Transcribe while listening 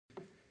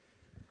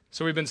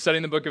So we've been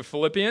studying the book of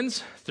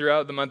Philippians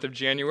throughout the month of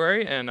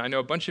January, and I know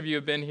a bunch of you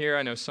have been here.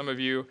 I know some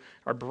of you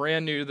are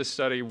brand new to the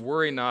study.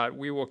 Worry not,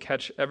 we will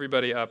catch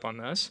everybody up on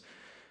this.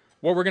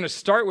 What we're going to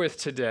start with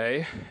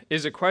today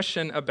is a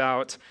question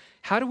about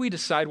how do we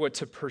decide what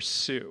to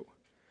pursue?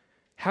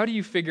 How do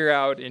you figure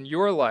out in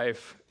your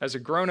life, as a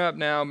grown-up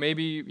now,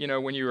 maybe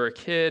when you were a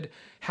kid,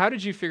 how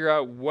did you figure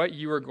out what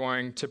you were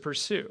going to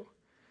pursue?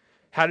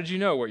 How did you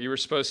know what you were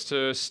supposed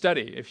to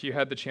study if you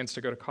had the chance to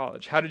go to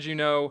college? How did you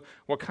know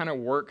what kind of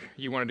work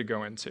you wanted to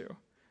go into?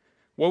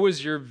 What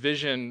was your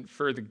vision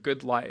for the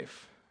good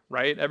life,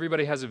 right?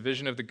 Everybody has a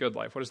vision of the good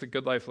life. What does the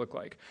good life look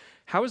like?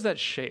 How is that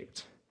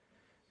shaped?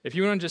 If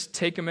you want to just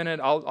take a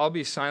minute, I'll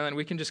be silent.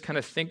 We can just kind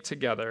of think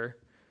together.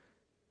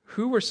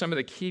 Who were some of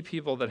the key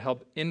people that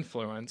helped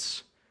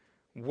influence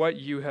what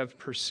you have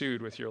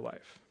pursued with your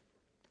life?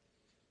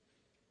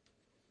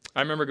 I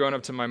remember going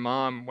up to my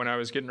mom when I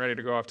was getting ready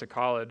to go off to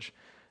college,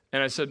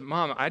 and I said,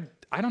 Mom,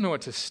 I don't know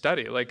what to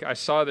study. Like, I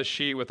saw the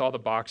sheet with all the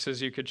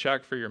boxes you could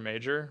check for your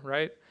major,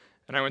 right?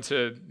 And I went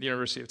to the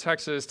University of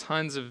Texas,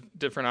 tons of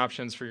different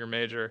options for your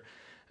major.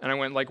 And I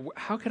went,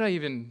 how could I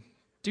even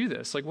do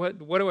this? What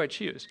do I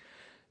choose?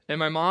 And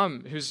my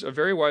mom, who's a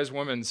very wise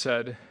woman,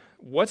 said,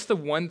 what's the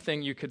one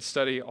thing you could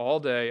study all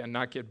day and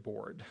not get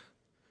bored?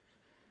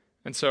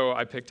 And so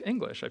I picked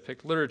English, I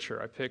picked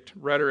literature, I picked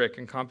rhetoric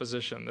and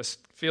composition, this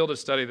field of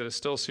study that is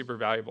still super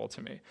valuable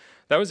to me.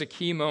 That was a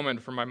key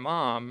moment for my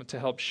mom to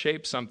help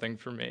shape something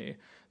for me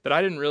that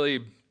I didn't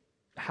really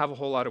have a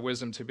whole lot of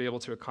wisdom to be able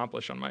to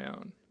accomplish on my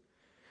own.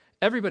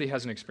 Everybody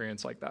has an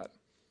experience like that,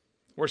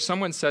 where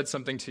someone said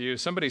something to you,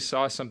 somebody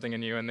saw something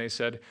in you, and they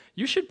said,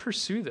 you should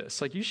pursue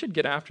this, you should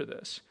get after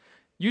this.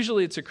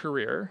 Usually it's a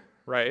career,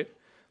 right?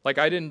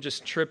 I didn't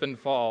just trip and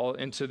fall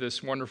into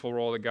this wonderful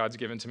role that God's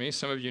given to me.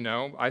 Some of you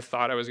know, I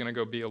thought I was going to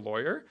go be a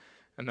lawyer,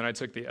 and then I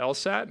took the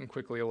LSAT and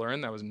quickly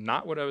learned that was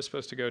not what I was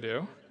supposed to go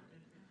do.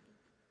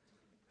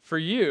 For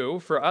you,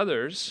 for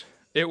others,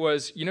 it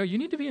was, you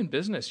need to be in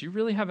business. You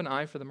really have an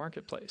eye for the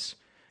marketplace.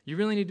 You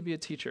really need to be a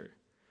teacher.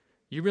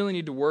 You really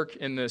need to work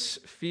in this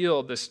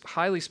field, this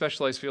highly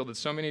specialized field that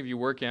so many of you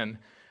work in.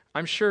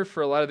 I'm sure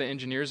for a lot of the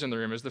engineers in the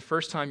room, it was the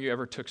first time you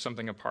ever took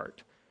something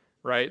apart.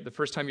 Right? The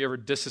first time you ever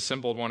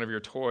disassembled one of your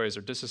toys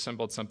or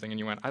disassembled something and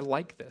you went, I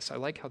like this. I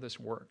like how this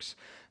works.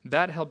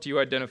 That helped you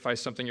identify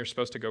something you're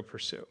supposed to go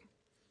pursue.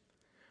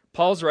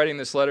 Paul's writing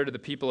this letter to the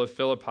people of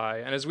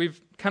Philippi, and as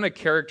we've kind of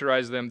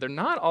characterized them, they're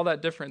not all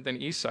that different than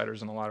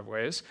Eastsiders in a lot of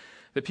ways.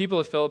 The people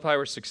of Philippi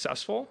were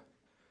successful.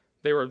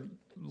 They were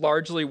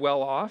largely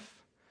well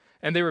off,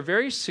 and they were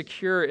very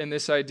secure in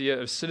this idea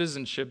of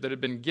citizenship that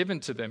had been given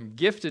to them,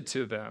 gifted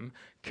to them,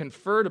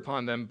 conferred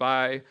upon them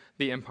by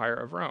the Empire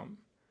of Rome.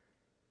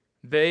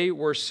 They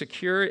were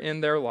secure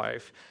in their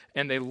life,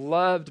 and they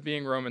loved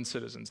being Roman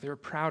citizens. They were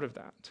proud of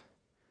that.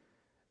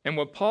 And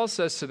what Paul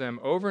says to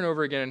them over and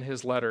over again in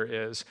his letter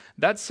is,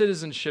 that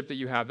citizenship that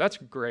you have, that's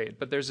great,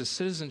 but there's a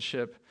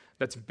citizenship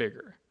that's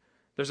bigger.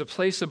 There's a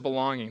place of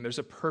belonging. There's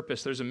a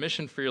purpose. There's a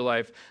mission for your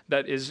life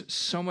that is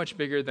so much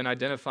bigger than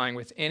identifying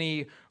with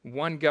any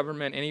one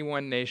government, any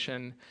one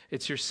nation.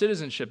 It's your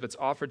citizenship that's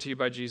offered to you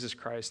by Jesus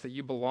Christ, that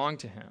you belong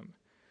to him.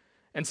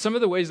 And some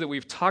of the ways that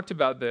we've talked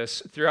about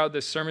this throughout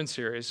this sermon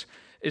series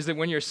is that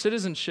when your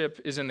citizenship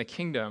is in the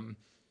kingdom,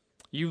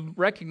 you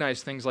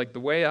recognize things like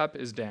the way up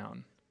is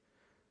down.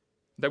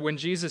 That when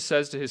Jesus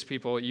says to his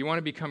people, you want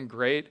to become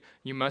great,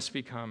 you must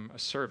become a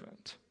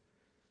servant.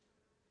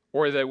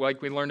 Or that,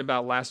 like we learned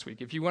about last week,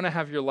 if you want to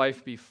have your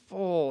life be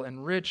full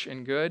and rich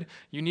and good,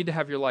 you need to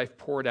have your life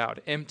poured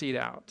out, emptied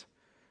out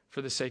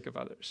for the sake of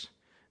others.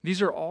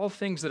 These are all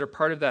things that are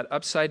part of that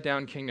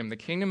upside-down kingdom, the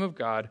kingdom of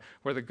God,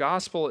 where the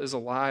gospel is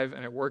alive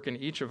and at work in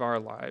each of our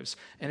lives,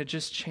 and it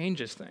just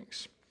changes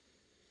things.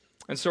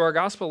 And so our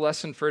gospel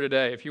lesson for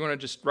today, if you want to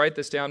just write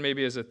this down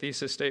maybe as a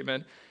thesis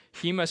statement,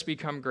 he must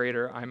become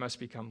greater, I must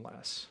become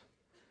less.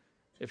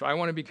 If I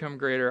want to become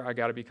greater, I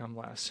got to become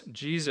less.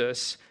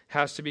 Jesus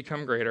has to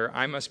become greater,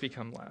 I must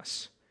become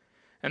less.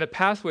 And a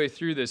pathway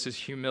through this is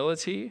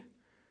humility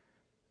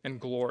and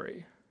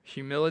glory.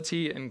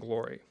 Humility and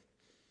glory.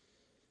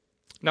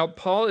 Now,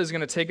 Paul is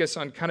going to take us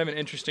on kind of an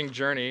interesting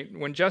journey.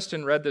 When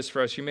Justin read this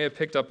for us, you may have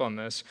picked up on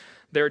this.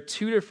 There are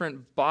two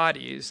different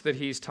bodies that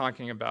he's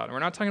talking about. And we're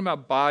not talking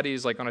about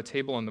bodies like on a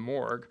table in the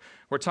morgue.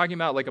 We're talking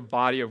about like a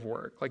body of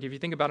work. Like if you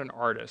think about an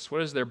artist, what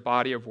does their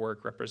body of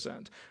work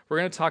represent? We're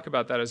going to talk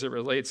about that as it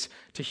relates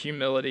to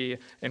humility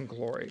and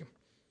glory.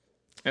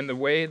 And the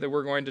way that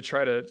we're going to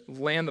try to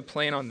land the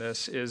plane on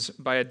this is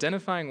by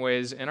identifying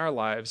ways in our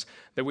lives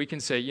that we can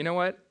say, you know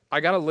what? I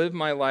got to live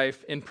my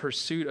life in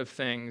pursuit of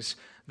things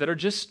that are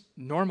just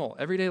normal,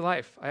 everyday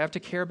life. I have to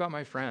care about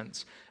my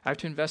friends. I have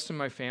to invest in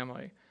my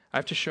family. I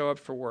have to show up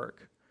for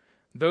work.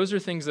 Those are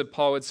things that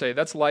Paul would say,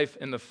 that's life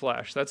in the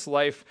flesh. That's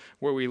life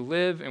where we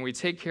live and we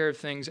take care of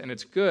things and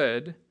it's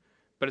good,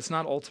 but it's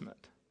not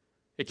ultimate.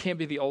 It can't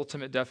be the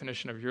ultimate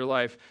definition of your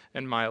life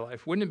and my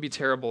life. Wouldn't it be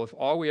terrible if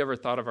all we ever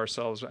thought of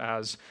ourselves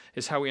as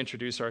is how we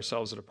introduce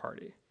ourselves at a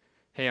party?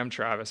 Hey, I'm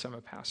Travis, I'm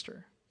a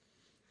pastor.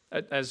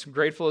 As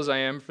grateful as I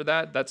am for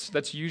that,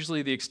 that's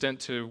usually the extent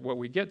to what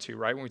we get to,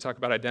 right? When we talk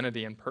about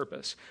identity and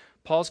purpose.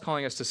 Paul's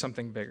calling us to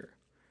something bigger.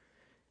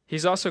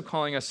 He's also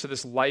calling us to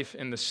this life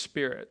in the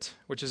Spirit,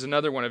 which is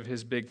another one of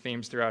his big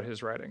themes throughout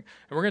his writing. And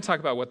we're going to talk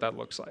about what that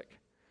looks like.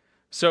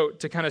 So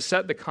to kind of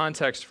set the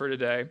context for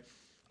today,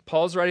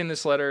 Paul's writing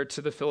this letter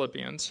to the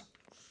Philippians.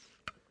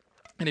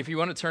 And if you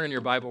want to turn in your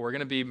Bible, we're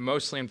going to be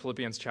mostly in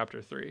Philippians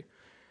chapter 3.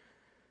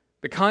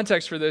 The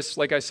context for this,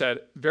 like I said,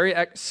 very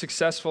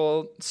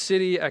successful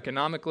city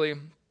economically.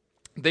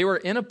 They were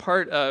in a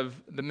part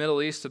of the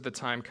Middle East at the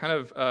time, kind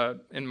of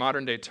in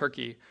modern-day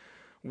Turkey,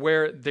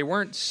 where they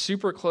weren't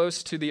super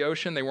close to the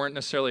ocean. They weren't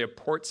necessarily a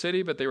port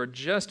city, but they were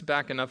just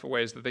back enough a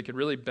ways that they could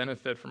really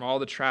benefit from all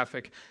the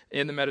traffic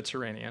in the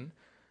Mediterranean.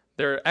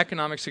 Their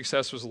economic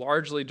success was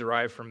largely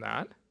derived from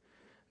that.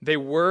 They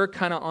were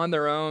kind of on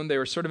their own. They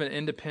were sort of an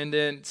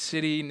independent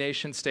city,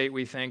 nation state,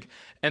 we think.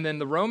 And then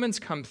the Romans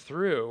come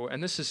through,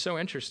 and this is so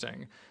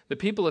interesting. The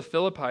people of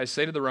Philippi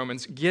say to the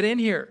Romans, get in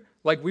here.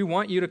 Like, we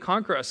want you to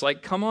conquer us.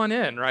 Like, come on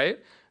in, right?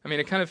 I mean,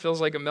 it kind of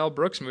feels like a Mel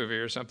Brooks movie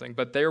or something,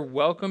 but they're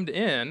welcomed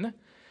in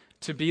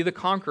to be the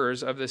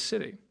conquerors of this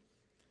city.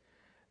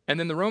 And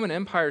then the Roman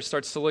Empire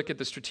starts to look at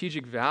the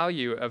strategic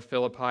value of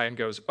Philippi and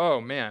goes,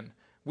 oh man,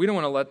 we don't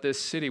want to let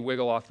this city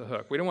wiggle off the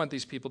hook. We don't want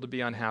these people to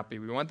be unhappy.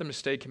 We want them to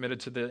stay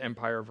committed to the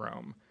Empire of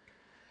Rome.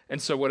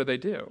 And so what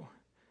do?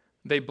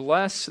 They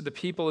bless the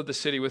people of the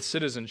city with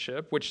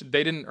citizenship, which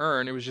they didn't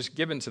earn. It was just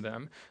given to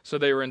them. So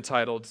they were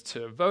entitled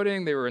to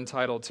voting. They were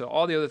entitled to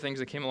all the other things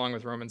that came along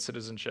with Roman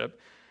citizenship.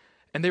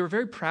 And they were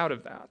very proud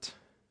of that.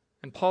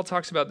 And Paul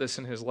talks about this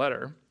in his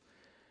letter.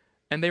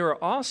 And they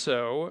were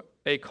also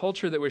a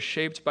culture that was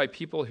shaped by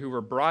people who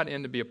were brought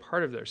in to be a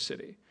part of their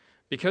city.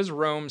 Because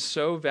Rome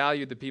so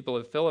valued the people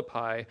of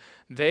Philippi,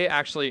 they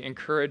actually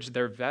encouraged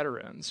their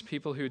veterans,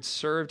 people who'd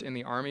served in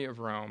the army of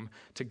Rome,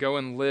 to go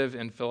and live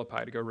in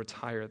Philippi, to go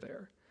retire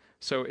there.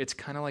 So it's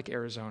kind of like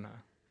Arizona.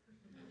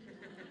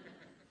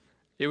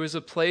 It was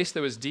a place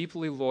that was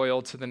deeply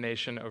loyal to the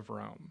nation of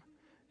Rome.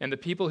 And the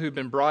people who'd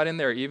been brought in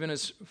there, even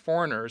as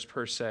foreigners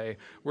per se,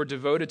 were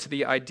devoted to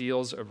the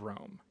ideals of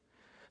Rome.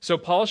 So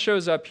Paul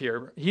shows up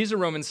here. He's a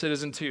Roman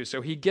citizen too,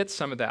 so he gets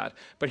some of that.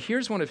 But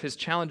here's one of his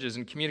challenges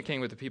in communicating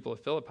with the people of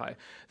Philippi.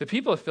 The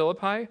people of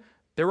Philippi,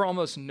 there were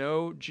almost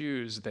no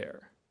Jews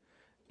there.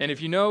 And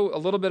if you know a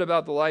little bit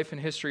about the life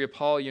and history of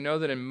Paul, you know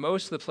that in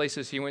most of the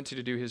places he went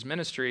to do his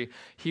ministry,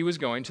 he was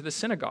going to the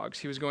synagogues.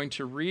 He was going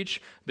to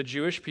reach the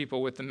Jewish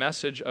people with the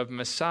message of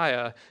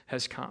Messiah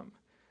has come.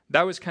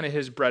 That was kind of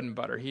his bread and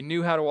butter. He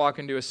knew how to walk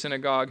into a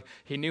synagogue.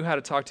 He knew how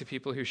to talk to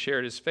people who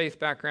shared his faith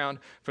background.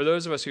 For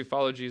those of us who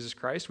follow Jesus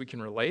Christ, we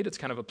can relate. It's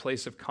kind of a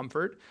place of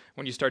comfort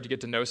when you start to get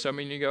to know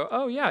someone and you go,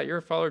 oh yeah, you're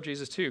a follower of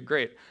Jesus too.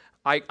 Great.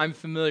 I'm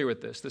familiar with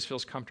this. This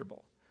feels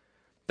comfortable.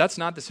 That's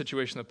not the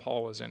situation that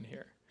Paul was in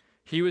here.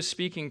 He was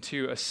speaking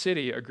to a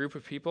city, a group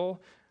of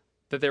people,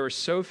 that there were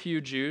so few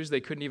Jews they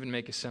couldn't even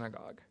make a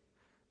synagogue.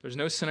 There's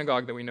no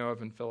synagogue that we know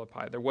of in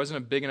Philippi. There wasn't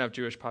a big enough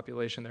Jewish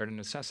population there to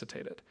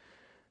necessitate it.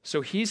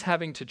 So he's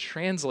having to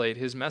translate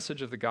his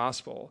message of the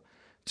gospel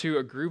to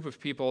a group of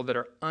people that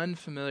are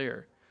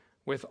unfamiliar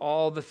with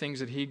all the things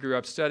that he grew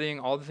up studying,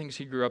 all the things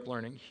he grew up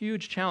learning.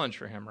 Huge challenge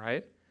for him,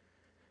 right?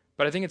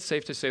 But I think it's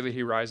safe to say that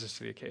he rises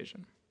to the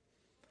occasion.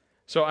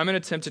 So I'm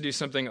going to attempt to do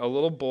something a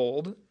little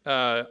bold.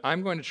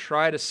 I'm going to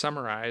try to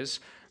summarize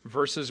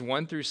verses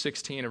 1 through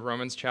 16 of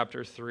Romans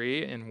chapter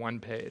 3 in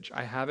one page.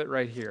 I have it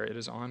right here. It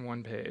is on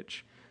one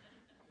page.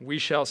 We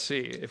shall see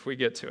if we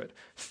get to it.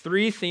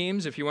 3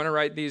 themes, if you want to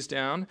write these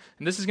down,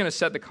 and this is going to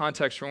set the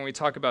context for when we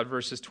talk about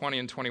verses 20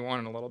 and 21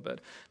 in a little bit.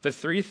 The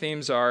 3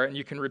 themes are, and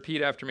you can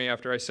repeat after me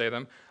after I say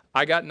them,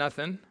 I got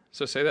nothing.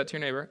 So say that to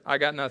your neighbor. I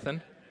got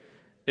nothing.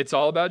 It's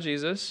all about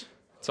Jesus.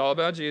 It's all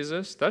about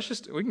Jesus.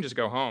 We can just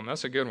go home.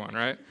 That's a good one,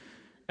 right?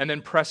 And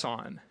then press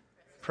on.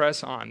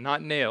 Press on.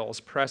 Not nails.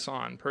 Press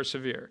on.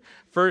 Persevere.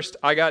 First,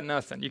 I got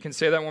nothing. You can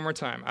say that one more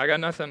time. I got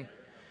nothing.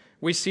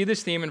 We see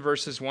this theme in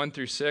verses 1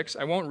 through 6.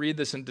 I won't read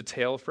this in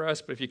detail for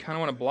us, but if you kind of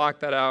want to block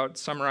that out,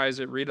 summarize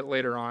it, read it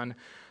later on.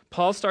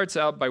 Paul starts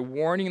out by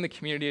warning the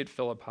community at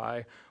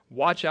Philippi,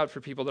 watch out for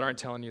people that aren't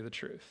telling you the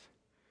truth.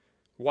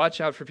 Watch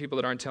out for people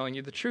that aren't telling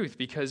you the truth,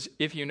 because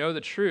if you know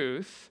the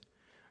truth,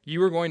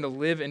 you are going to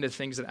live into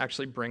things that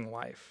actually bring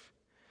life.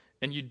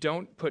 And you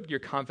don't put your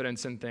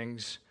confidence in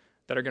things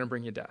that are going to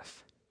bring you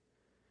death.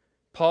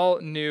 Paul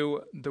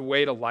knew the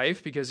way to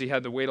life because he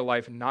had the way to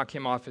life knock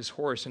him off his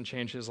horse and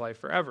change his life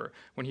forever.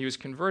 When he was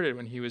converted,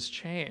 when he was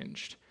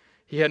changed,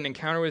 he had an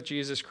encounter with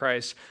Jesus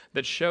Christ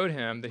that showed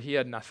him that he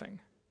had nothing.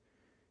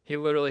 He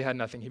literally had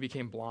nothing. He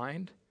became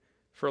blind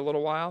for a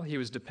little while. He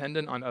was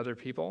dependent on other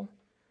people.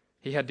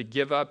 He had to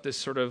give up this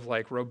sort of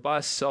like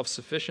robust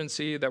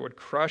self-sufficiency that would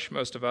crush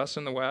most of us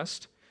in the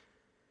West.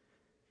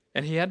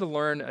 And he had to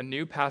learn a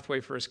new pathway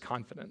for his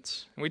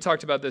confidence. And we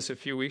talked about this a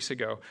few weeks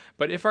ago.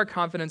 But if our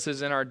confidence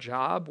is in our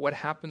job, what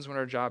happens when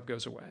our job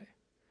goes away?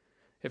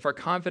 If our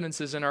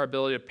confidence is in our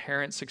ability to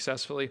parent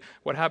successfully,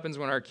 what happens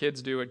when our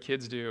kids do what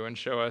kids do and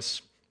show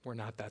us we're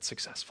not that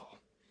successful?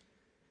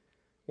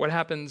 What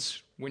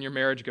happens when your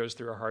marriage goes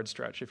through a hard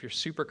stretch? If you're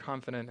super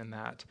confident in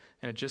that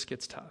and it just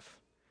gets tough?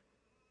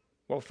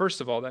 Well,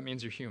 first of all, that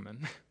means you're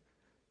human.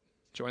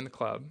 Join the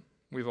club.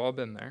 We've all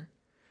been there.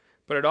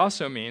 But it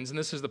also means, and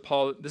this is the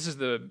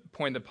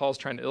point that Paul's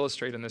trying to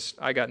illustrate in this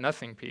I got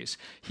nothing piece.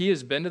 He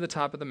has been to the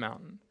top of the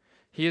mountain.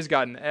 He has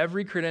gotten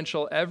every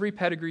credential, every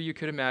pedigree you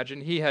could imagine.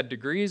 He had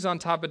degrees on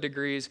top of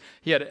degrees.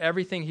 He had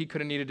everything he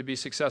could have needed to be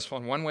successful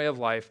in one way of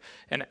life.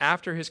 And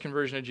after his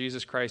conversion to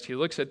Jesus Christ, he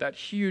looks at that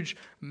huge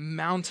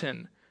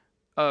mountain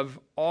of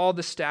all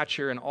the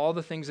stature and all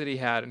the things that he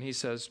had, and he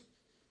says,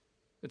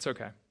 it's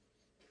okay.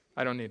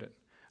 I don't need it.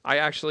 I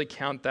actually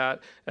count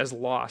that as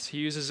loss. He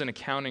uses an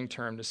accounting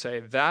term to say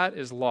that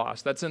is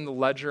loss. That's in the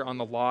ledger on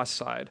the loss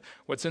side.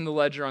 What's in the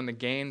ledger on the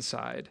gain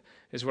side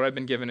is what I've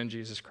been given in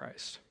Jesus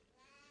Christ.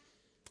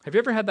 Have you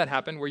ever had that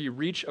happen where you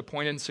reach a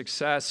point in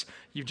success,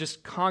 you've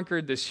just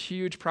conquered this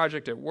huge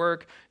project at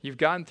work, you've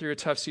gotten through a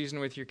tough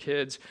season with your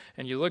kids,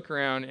 and you look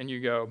around and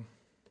you go,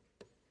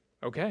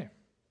 okay,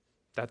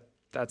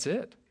 that's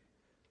it.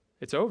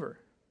 It's over.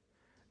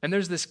 And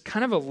there's this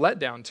kind of a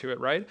letdown to it,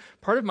 right?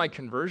 Part of my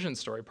conversion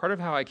story, part of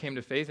how I came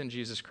to faith in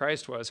Jesus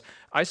Christ was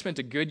I spent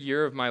a good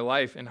year of my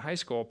life in high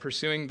school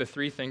pursuing the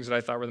three things that I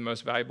thought were the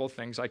most valuable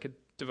things I could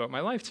devote my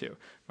life to.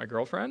 My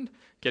girlfriend,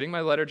 getting my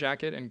letter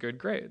jacket, and good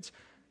grades.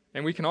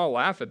 And we can all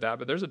laugh at that,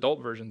 but there's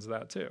adult versions of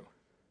that too.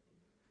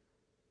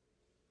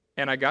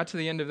 And I got to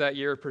the end of that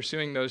year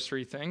pursuing those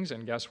three things,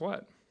 and guess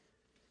what?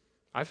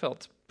 I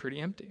felt pretty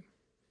empty.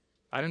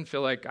 I didn't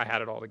feel like I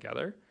had it all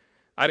together.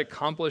 I'd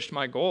accomplished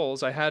my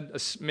goals. I had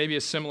maybe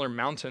a similar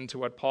mountain to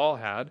what Paul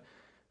had.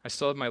 I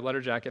still have my letter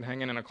jacket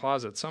hanging in a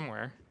closet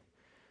somewhere.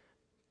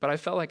 But I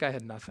felt like I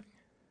had nothing.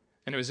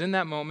 And it was in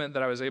that moment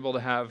that I was able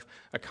to have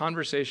a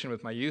conversation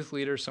with my youth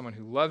leader, someone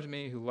who loved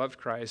me, who loved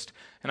Christ,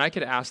 and I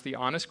could ask the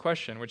honest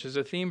question, which is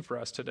a theme for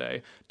us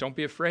today. Don't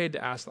be afraid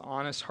to ask the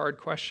honest, hard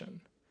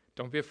question.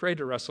 Don't be afraid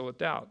to wrestle with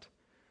doubt.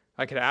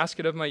 I could ask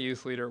it of my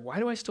youth leader, why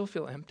do I still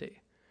feel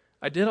empty?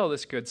 I did all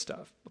this good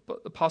stuff.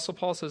 But Apostle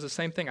Paul says the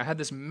same thing. I had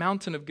this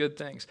mountain of good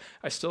things.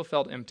 I still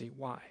felt empty.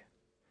 Why?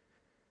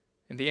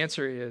 And the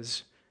answer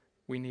is,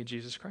 we need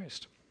Jesus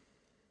Christ.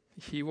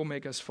 He will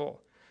make us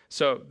full.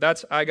 So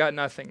that's I got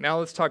nothing. Now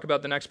let's talk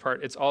about the next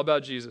part. It's all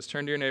about Jesus.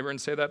 Turn to your neighbor and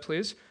say that,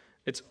 please.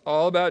 It's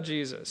all about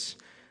Jesus.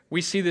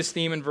 We see this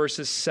theme in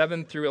verses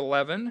 7 through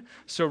 11.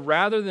 So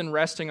rather than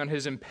resting on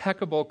his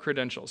impeccable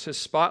credentials, his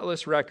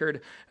spotless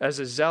record as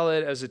a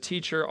zealot, as a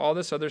teacher, all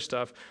this other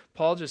stuff,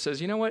 Paul just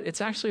says, you know what?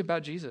 It's actually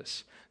about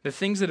Jesus. The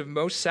things that have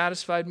most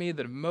satisfied me,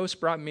 that have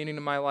most brought meaning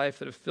to my life,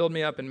 that have filled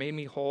me up and made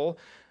me whole,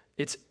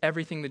 it's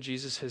everything that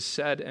Jesus has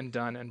said and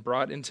done and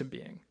brought into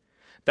being.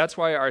 That's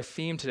why our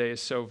theme today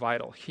is so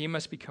vital. He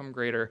must become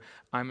greater,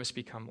 I must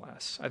become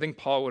less. I think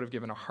Paul would have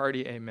given a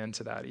hearty amen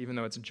to that, even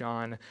though it's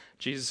John,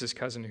 Jesus'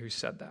 cousin, who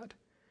said that.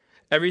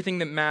 Everything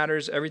that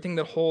matters, everything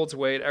that holds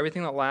weight,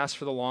 everything that lasts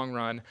for the long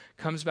run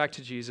comes back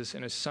to Jesus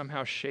and is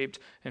somehow shaped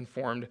and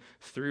formed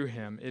through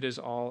him. It is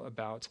all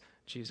about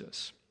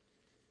Jesus.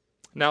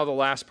 Now the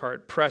last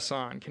part, press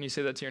on. Can you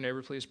say that to your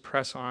neighbor, please?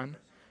 Press on.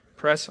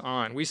 Press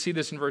on. We see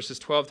this in verses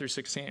 12 through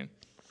 16.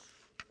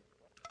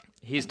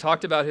 He's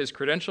talked about his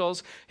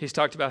credentials. He's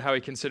talked about how he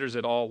considers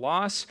it all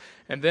loss.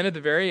 And then at the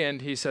very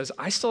end, he says,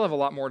 I still have a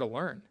lot more to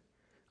learn.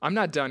 I'm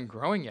not done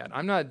growing yet.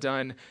 I'm not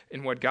done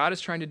in what God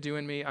is trying to do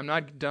in me. I'm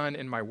not done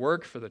in my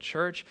work for the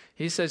church.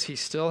 He says he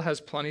still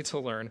has plenty to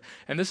learn.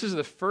 And this is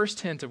the first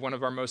hint of one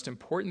of our most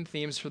important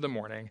themes for the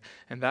morning,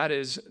 and that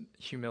is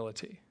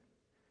humility.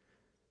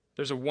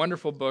 There's a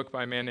wonderful book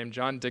by a man named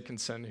John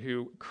Dickinson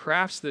who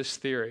crafts this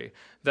theory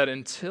that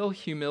until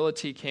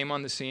humility came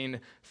on the scene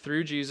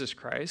through Jesus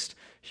Christ,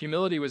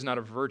 humility was not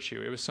a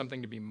virtue. It was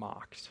something to be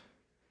mocked.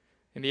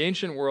 In the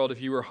ancient world, if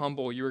you were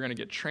humble, you were going to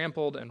get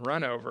trampled and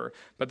run over.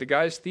 But the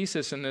guy's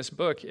thesis in this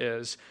book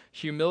is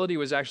humility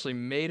was actually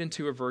made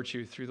into a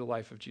virtue through the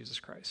life of Jesus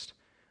Christ.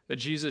 That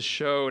Jesus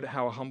showed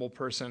how a humble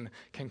person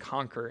can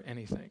conquer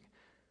anything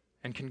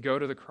and can go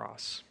to the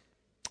cross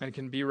and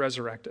can be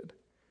resurrected.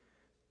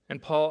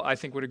 And Paul, I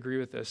think, would agree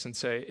with this and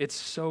say, it's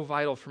so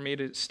vital for me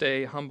to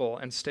stay humble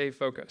and stay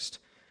focused.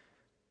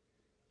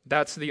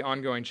 That's the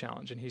ongoing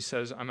challenge. And he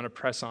says, I'm going to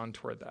press on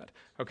toward that.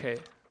 Okay,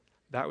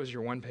 that was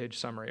your one-page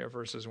summary of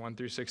verses 1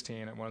 through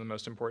 16 and one of the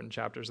most important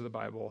chapters of the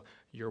Bible.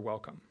 You're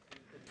welcome.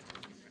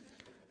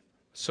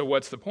 So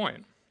what's the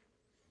point?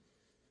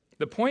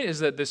 The point is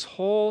that this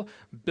whole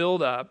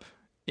build-up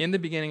in the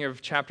beginning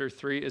of chapter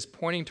 3 is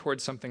pointing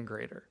towards something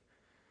greater.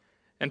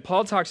 And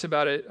Paul talks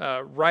about it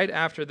right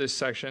after this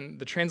section.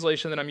 The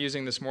translation that I'm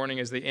using this morning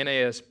is the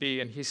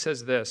NASB, and he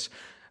says this,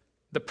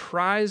 the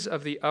prize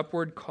of the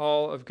upward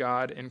call of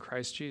God in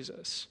Christ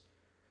Jesus.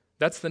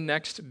 That's the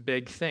next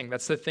big thing.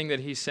 That's the thing that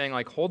he's saying,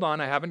 like, hold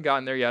on, I haven't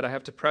gotten there yet. I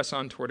have to press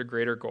on toward a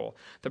greater goal.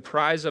 The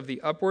prize of the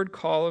upward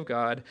call of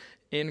God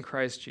in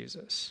Christ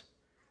Jesus.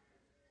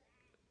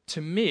 To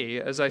me,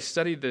 as I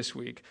studied this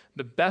week,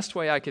 the best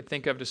way I could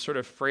think of to sort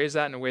of phrase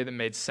that in a way that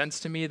made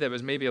sense to me, that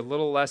was maybe a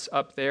little less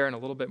up there and a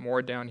little bit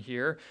more down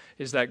here,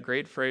 is that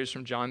great phrase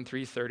from John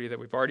 3:30 that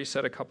we've already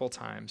said a couple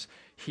times.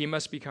 He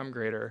must become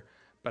greater,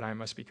 but I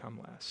must become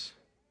less.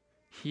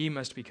 He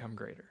must become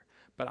greater,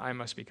 but I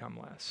must become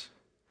less.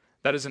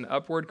 That is an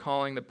upward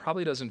calling that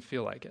probably doesn't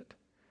feel like it.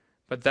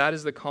 But that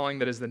is the calling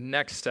that is the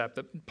next step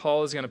that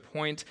Paul is going to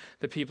point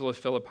the people of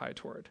Philippi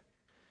toward.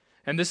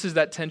 And this is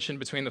that tension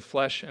between the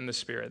flesh and the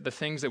spirit, the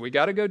things that we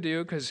got to go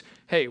do because,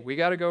 hey, we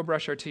got to go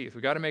brush our teeth.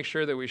 We got to make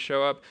sure that we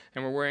show up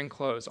and we're wearing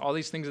clothes. All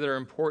these things that are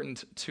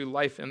important to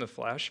life in the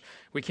flesh.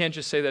 We can't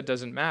just say that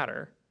doesn't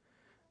matter.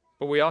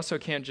 But we also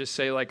can't just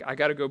say, like, I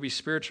got to go be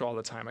spiritual all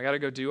the time. I got to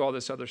go do all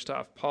this other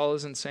stuff. Paul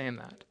isn't saying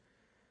that.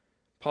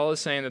 Paul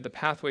is saying that the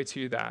pathway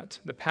to that,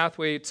 the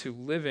pathway to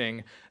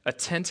living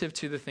attentive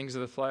to the things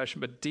of the flesh,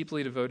 but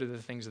deeply devoted to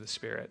the things of the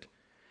spirit,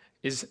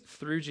 is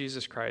through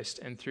Jesus Christ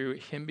and through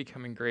him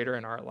becoming greater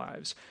in our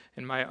lives.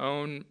 And my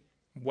own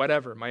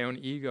whatever, my own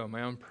ego,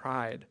 my own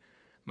pride,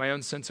 my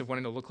own sense of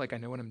wanting to look like I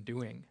know what I'm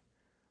doing,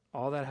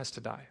 all that has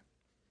to die.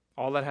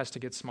 All that has to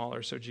get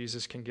smaller so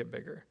Jesus can get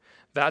bigger.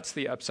 That's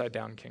the upside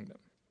down kingdom.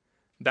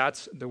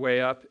 That's the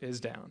way up is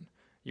down.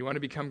 You want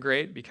to become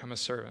great, become a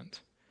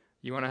servant.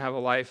 You want to have a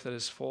life that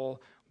is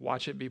full,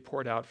 watch it be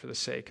poured out for the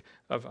sake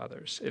of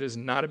others. It is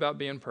not about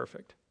being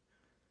perfect.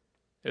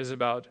 It is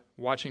about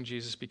watching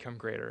Jesus become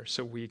greater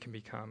so we can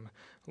become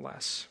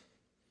less.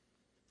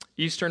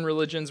 Eastern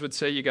religions would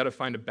say you got to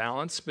find a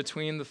balance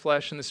between the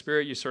flesh and the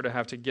spirit. You sort of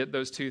have to get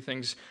those two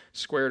things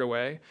squared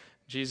away.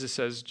 Jesus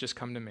says, just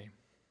come to me.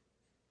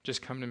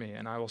 Just come to me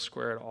and I will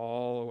square it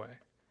all away.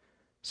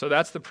 So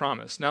that's the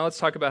promise. Now let's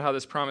talk about how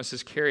this promise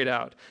is carried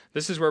out.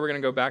 This is where we're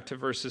going to go back to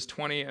verses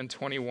 20 and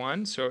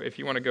 21. So if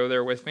you want to go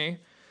there with me.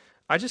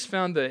 I just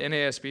found the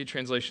NASB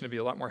translation to be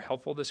a lot more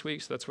helpful this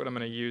week, so that's what I'm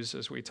going to use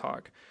as we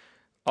talk.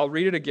 I'll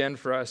read it again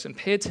for us and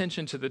pay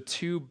attention to the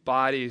two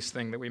bodies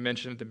thing that we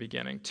mentioned at the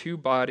beginning. Two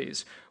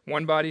bodies.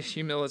 One body is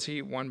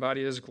humility, one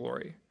body is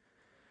glory.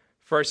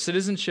 For our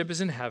citizenship is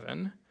in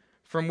heaven,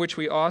 from which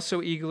we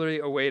also eagerly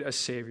await a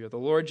Savior, the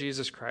Lord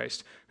Jesus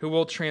Christ, who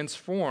will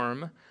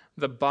transform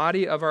the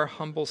body of our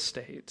humble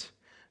state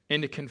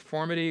into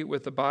conformity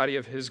with the body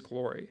of his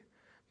glory,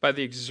 by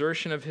the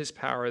exertion of his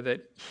power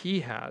that he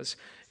has,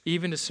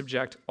 even to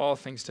subject all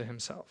things to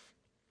himself.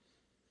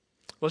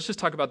 Let's just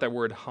talk about that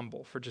word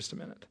humble for just a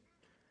minute.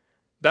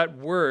 That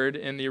word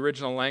in the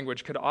original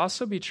language could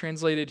also be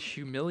translated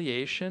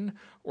humiliation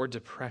or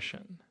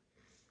depression.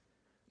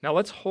 Now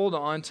let's hold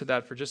on to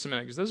that for just a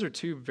minute, because those are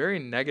two very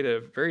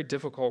negative, very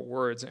difficult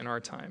words in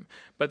our time.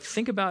 But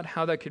think about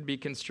how that could be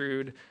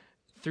construed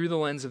through the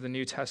lens of the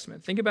New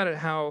Testament. Think about it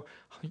how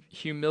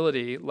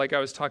humility, like I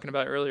was talking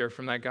about earlier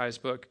from that guy's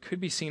book, could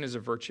be seen as a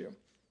virtue.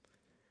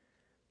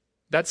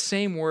 That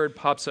same word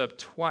pops up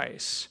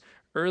twice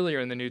earlier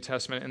in the New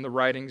Testament in the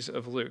writings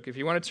of Luke. If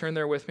you want to turn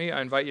there with me,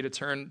 I invite you to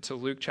turn to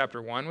Luke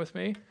chapter 1 with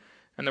me.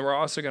 And then we're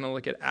also going to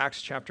look at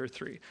Acts chapter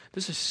 3.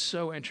 This is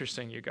so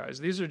interesting, you guys.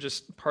 These are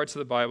just parts of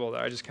the Bible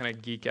that I just kind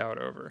of geek out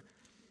over.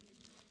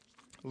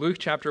 Luke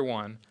chapter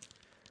 1.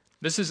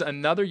 This is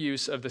another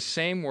use of the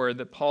same word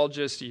that Paul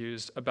just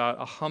used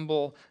about a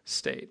humble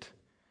state.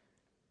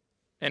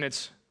 And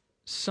it's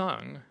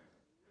sung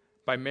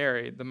by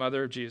Mary, the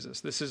mother of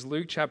Jesus. This is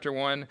Luke chapter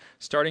 1,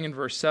 starting in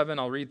verse 7.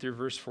 I'll read through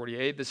verse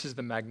 48. This is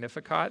the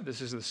Magnificat.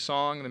 This is the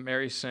song that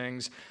Mary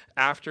sings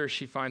after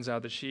she finds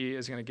out that she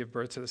is going to give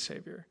birth to the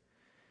Savior.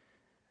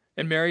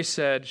 And Mary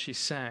said, she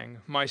sang,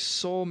 "My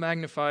soul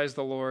magnifies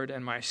the Lord,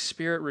 and my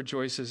spirit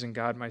rejoices in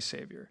God my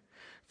Savior.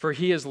 For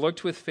he has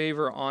looked with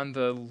favor on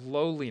the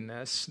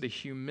lowliness, the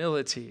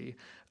humility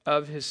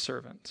of his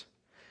servant.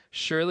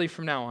 Surely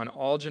from now on,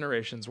 all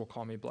generations will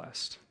call me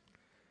blessed."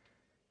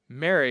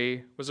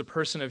 Mary was a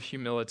person of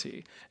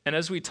humility. And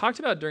as we talked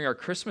about during our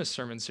Christmas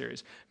sermon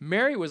series,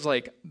 Mary was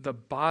like the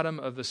bottom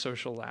of the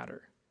social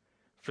ladder.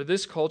 For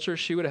this culture,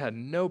 she would have had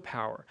no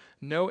power,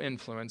 no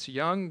influence.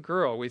 Young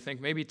girl, we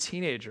think maybe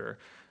teenager,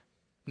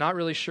 not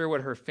really sure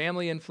what her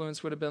family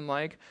influence would have been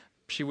like.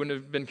 She wouldn't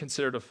have been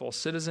considered a full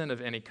citizen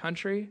of any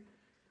country.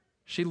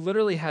 She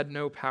literally had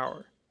no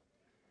power.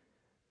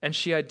 And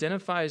she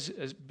identifies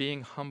as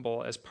being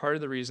humble as part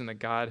of the reason that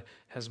God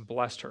has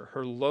blessed her.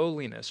 Her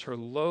lowliness, her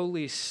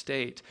lowly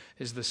state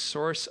is the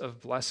source of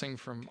blessing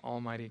from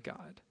Almighty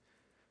God.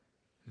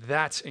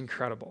 That's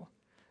incredible.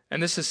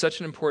 And this is such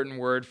an important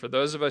word for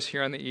those of us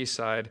here on the east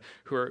side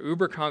who are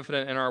uber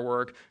confident in our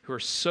work, who are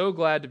so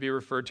glad to be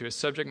referred to as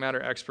subject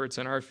matter experts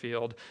in our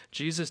field.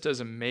 Jesus does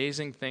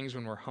amazing things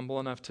when we're humble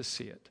enough to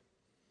see it.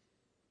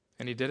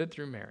 And he did it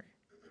through Mary.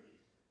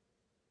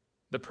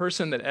 The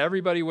person that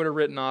everybody would have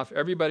written off,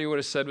 everybody would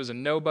have said was a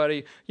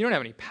nobody. You don't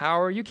have any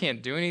power. You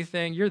can't do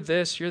anything. You're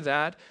this, you're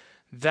that.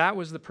 That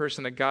was the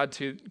person that God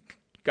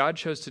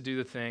chose to do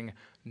the thing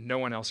no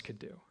one else could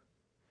do.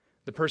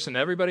 The person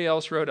everybody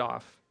else wrote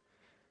off,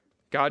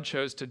 God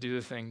chose to do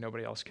the thing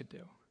nobody else could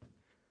do.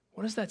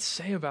 What does that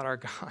say about our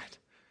God?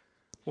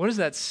 What does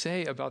that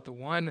say about the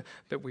one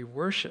that we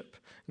worship?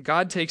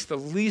 God takes the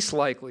least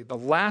likely, the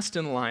last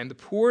in line, the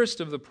poorest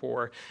of the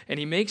poor, and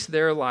he makes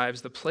their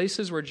lives the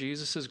places where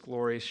Jesus'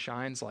 glory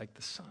shines like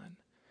the sun.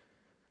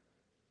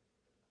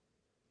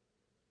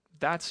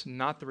 That's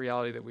not the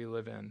reality that we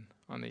live in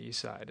on the east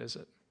side, is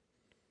it?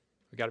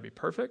 We got to be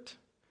perfect.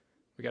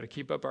 We got to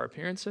keep up our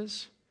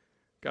appearances.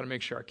 Got to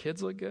make sure our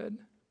kids look good.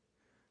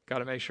 Got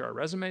to make sure our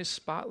resume is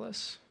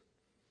spotless.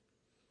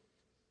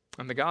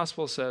 And the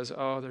gospel says,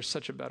 oh, there's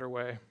such a better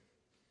way.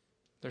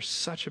 There's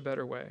such a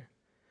better way.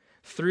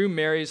 Through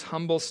Mary's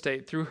humble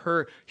state, through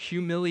her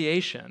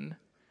humiliation,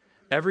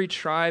 every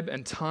tribe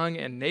and tongue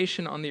and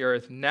nation on the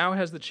earth now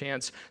has the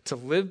chance to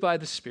live by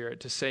the Spirit,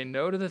 to say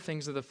no to the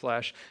things of the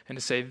flesh, and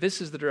to say,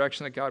 this is the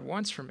direction that God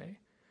wants for me,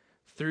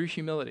 through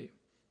humility,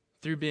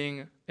 through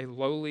being a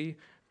lowly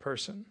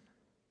person.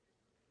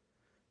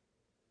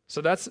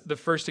 So that's the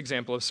first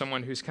example of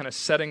someone who's kind of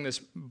setting this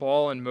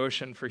ball in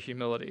motion for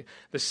humility.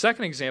 The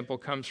second example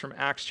comes from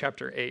Acts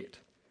chapter 8.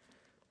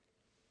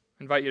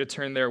 I invite you to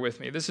turn there with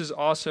me. This is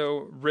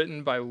also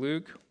written by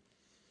Luke.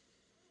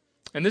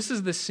 And this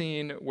is the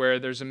scene where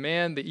there's a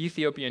man, the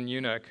Ethiopian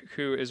eunuch,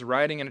 who is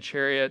riding in a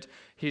chariot.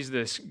 He's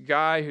this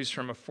guy who's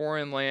from a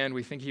foreign land.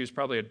 We think he was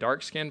probably a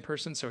dark-skinned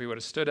person, so he would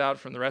have stood out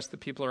from the rest of the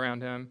people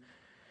around him.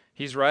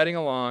 He's riding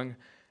along,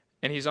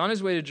 and he's on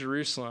his way to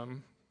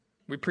Jerusalem.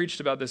 We preached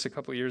about this a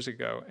couple years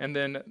ago. And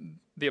then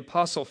the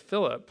apostle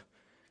Philip,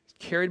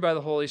 carried by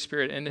the Holy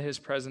Spirit into his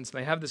presence, and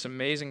they have this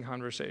amazing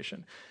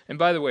conversation. And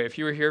by the way, if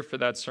you were here for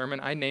that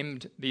sermon, I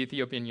named the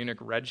Ethiopian eunuch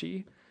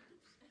Reggie.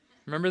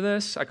 Remember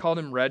this? I called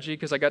him Reggie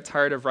because I got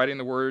tired of writing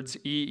the words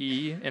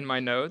E-E in my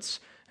notes.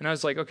 And I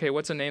was like, okay,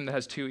 what's a name that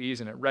has two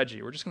E's in it?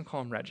 Reggie. We're just going to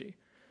call him Reggie.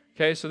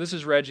 Okay, so this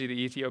is Reggie,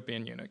 the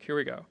Ethiopian eunuch. Here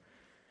we go.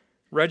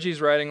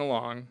 Reggie's riding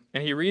along,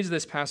 and he reads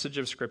this passage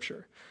of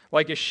Scripture.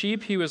 Like a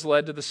sheep he was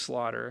led to the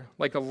slaughter,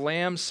 like a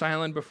lamb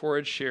silent before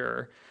its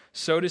shearer,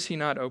 so does he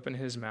not open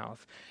his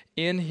mouth.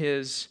 In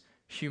his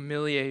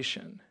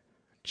humiliation,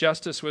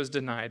 justice was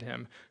denied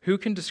him. Who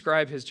can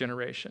describe his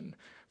generation?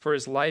 For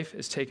his life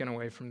is taken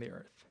away from the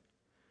earth.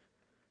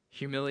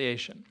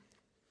 Humiliation.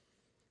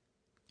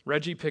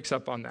 Reggie picks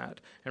up on that.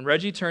 And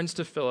Reggie turns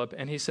to Philip,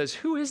 and he says,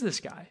 who is this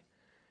guy?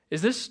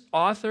 Is this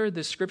author,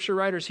 this scripture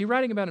writer, is he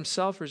writing about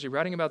himself or is he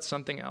writing about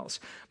something else?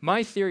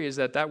 My theory is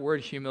that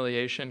word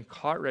humiliation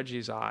caught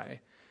Reggie's eye,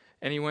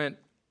 and he went,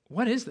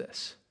 what is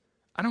this?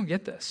 I don't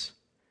get this.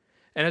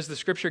 And as the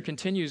scripture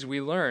continues,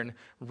 we learn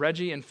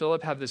Reggie and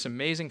Philip have this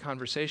amazing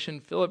conversation.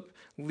 Philip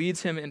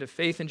leads him into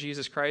faith in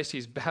Jesus Christ.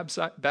 He's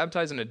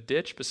baptized in a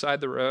ditch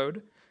beside the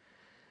road.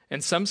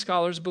 And some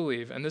scholars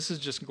believe, and this is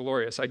just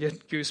glorious, I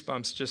get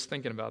goosebumps just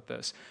thinking about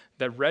this,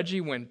 that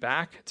Reggie went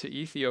back to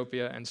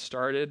Ethiopia and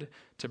started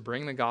to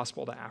bring the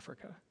gospel to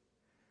Africa.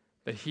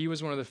 That he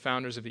was one of the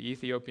founders of the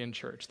Ethiopian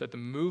church, that the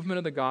movement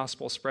of the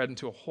gospel spread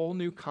into a whole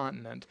new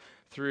continent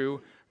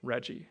through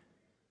Reggie.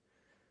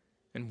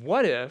 And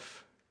what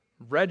if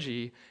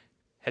Reggie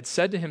had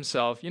said to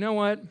himself, you know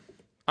what,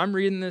 I'm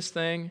reading this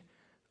thing,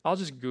 I'll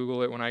just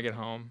Google it when I get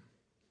home.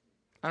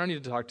 I don't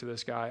need to talk to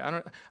this guy.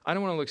 I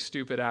don't want to look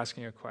stupid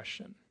asking a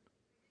question.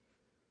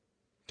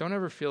 Don't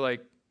ever feel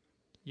like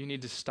you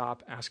need to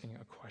stop asking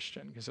a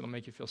question because it'll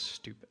make you feel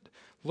stupid.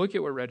 Look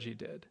at what Reggie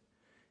did.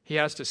 He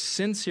asked a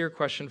sincere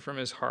question from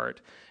his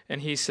heart,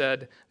 and he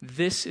said,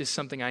 this is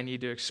something I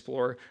need to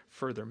explore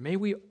further. May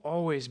we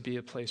always be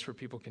a place where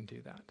people can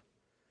do that.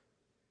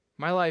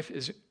 My life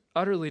is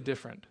utterly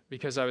different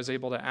because I was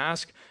able to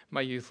ask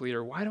my youth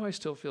leader, why do I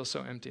still feel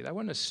so empty? That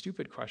wasn't a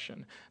stupid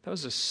question. That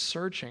was a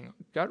searching,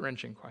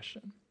 gut-wrenching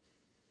question.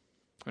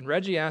 And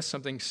Reggie asked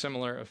something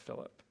similar of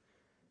Philip.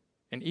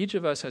 And each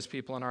of us has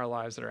people in our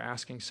lives that are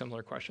asking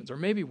similar questions, or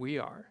maybe we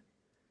are.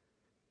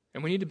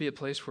 And we need to be a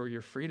place where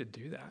you're free to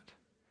do that,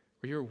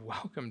 where you're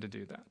welcome to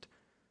do that,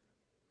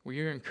 where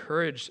you're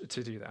encouraged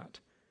to do that.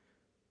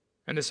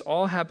 And this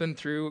all happened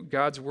through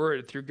God's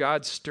word, through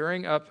God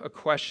stirring up a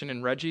question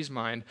in Reggie's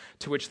mind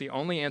to which the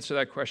only answer to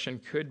that question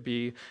could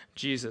be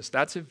Jesus.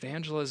 That's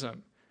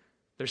evangelism.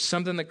 There's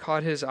something that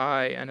caught his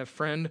eye, and a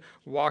friend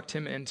walked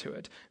him into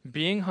it.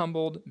 Being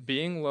humbled,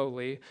 being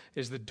lowly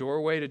is the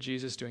doorway to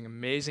Jesus doing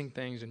amazing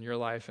things in your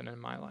life and in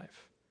my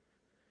life.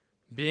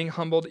 Being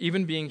humbled,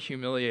 even being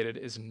humiliated,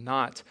 is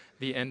not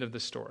the end of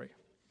the story.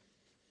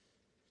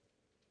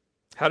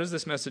 How does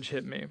this message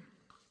hit me?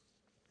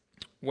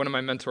 One of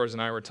my mentors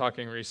and I were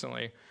talking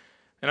recently,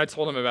 and I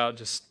told him about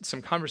just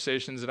some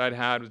conversations that I'd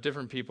had with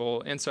different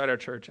people inside our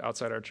church,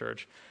 outside our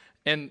church.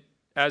 And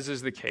as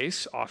is the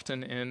case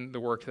often in the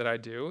work that I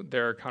do,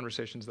 there are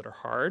conversations that are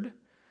hard.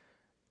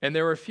 And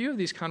there were a few of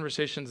these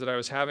conversations that I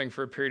was having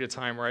for a period of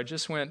time where I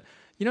just went,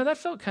 you know, that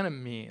felt kind of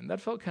mean.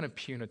 That felt kind of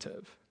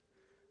punitive.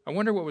 I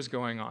wonder what was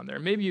going on there.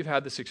 Maybe you've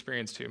had this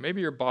experience too. Maybe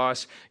your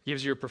boss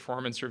gives you a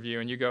performance review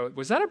and you go,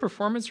 was that a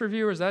performance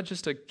review or is that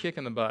just a kick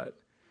in the butt?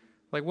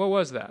 Like, what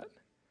was that?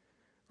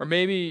 Or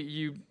maybe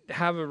you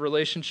have a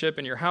relationship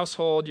in your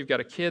household, you've got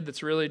a kid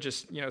that's really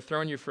just,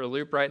 throwing you for a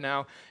loop right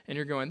now, and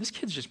you're going, this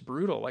kid's just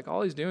brutal. Like,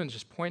 all he's doing is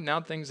just pointing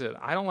out things that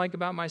I don't like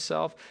about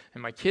myself,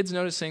 and my kid's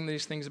noticing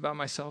these things about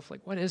myself.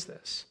 Like, what is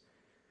this?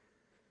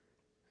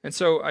 And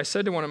so I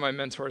said to one of my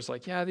mentors,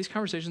 yeah, these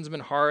conversations have been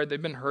hard, they've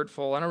been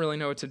hurtful, I don't really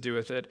know what to do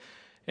with it.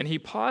 And he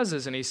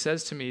pauses and he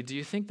says to me, do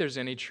you think there's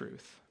any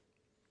truth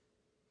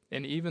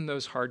in even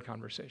those hard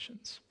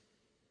conversations?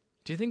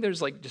 Do you think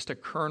there's just a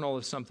kernel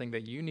of something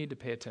that you need to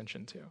pay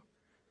attention to?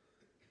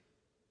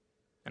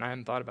 And I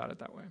hadn't thought about it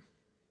that way.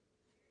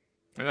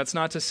 And that's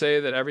not to say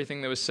that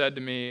everything that was said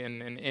to me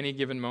in any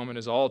given moment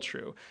is all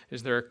true.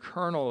 Is there a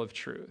kernel of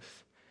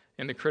truth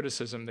in the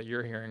criticism that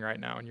you're hearing right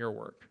now in your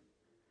work?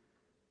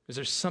 Is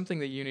there something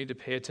that you need to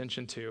pay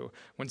attention to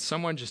when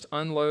someone just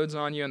unloads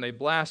on you and they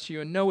blast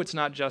you and know it's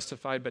not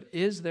justified, but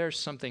is there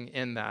something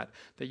in that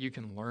that you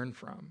can learn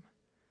from,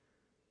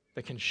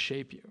 that can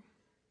shape you?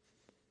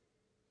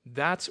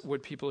 That's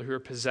what people who are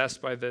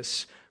possessed by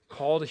this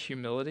call to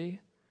humility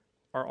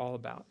are all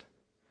about.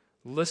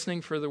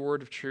 Listening for the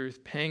word of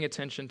truth, paying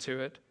attention to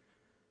it,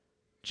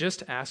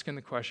 just asking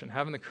the question,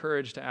 having the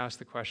courage to ask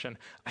the question,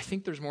 I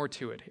think there's more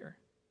to it here.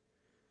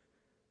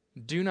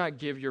 Do not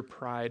give your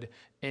pride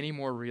any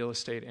more real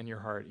estate in your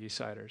heart,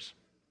 Eastsiders.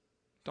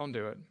 Don't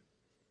do it.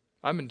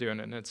 I've been doing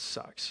it and it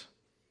sucks.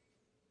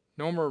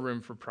 No more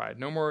room for pride.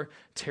 No more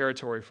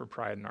territory for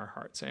pride in our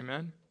hearts.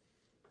 Amen?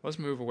 Let's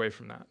move away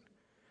from that.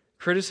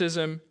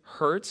 Criticism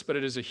hurts, but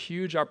it is a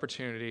huge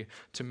opportunity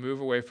to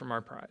move away from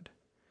our pride.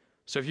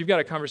 So if you've got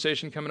a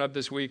conversation coming up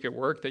this week at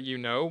work that you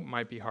know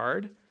might be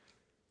hard,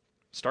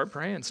 start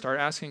praying. Start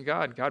asking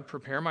God, God,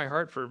 prepare my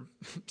heart for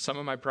some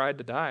of my pride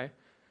to die.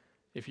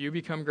 If you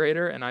become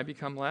greater and I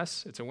become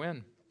less, it's a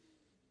win.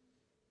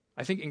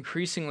 I think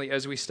increasingly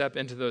as we step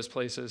into those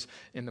places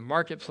in the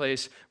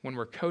marketplace, when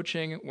we're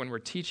coaching, when we're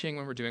teaching,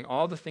 when we're doing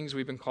all the things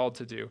we've been called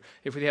to do,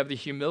 if we have the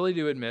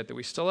humility to admit that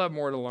we still have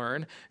more to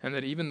learn and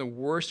that even the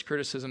worst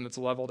criticism that's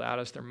leveled at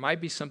us, there might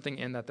be something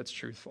in that that's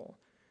truthful.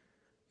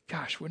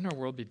 Gosh, wouldn't our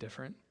world be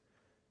different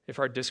if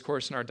our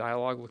discourse and our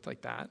dialogue looked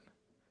like that?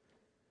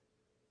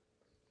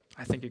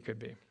 I think it could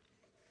be.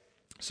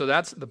 So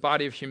that's the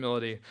body of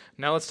humility.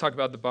 Now let's talk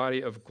about the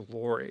body of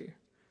glory.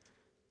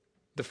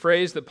 The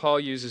phrase that Paul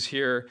uses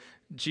here,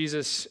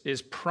 Jesus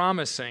is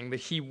promising that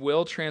he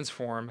will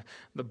transform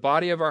the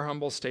body of our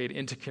humble state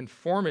into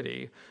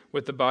conformity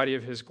with the body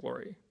of his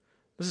glory.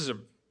 This is a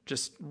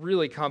just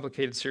really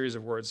complicated series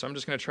of words, so I'm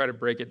just going to try to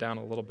break it down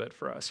a little bit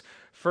for us.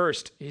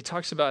 First, he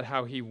talks about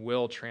how he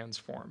will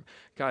transform.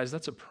 Guys,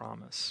 that's a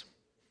promise.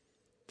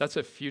 That's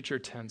a future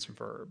tense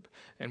verb.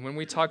 And when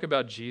we talk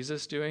about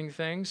Jesus doing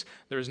things,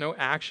 there's no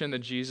action that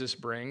Jesus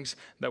brings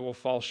that will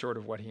fall short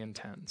of what he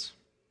intends.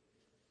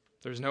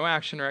 There's no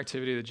action or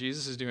activity that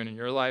Jesus is doing in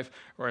your life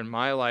or in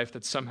my life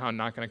that's somehow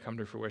not going to come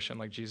to fruition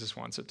like Jesus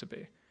wants it to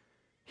be.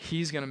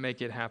 He's going to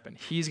make it happen.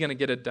 He's going to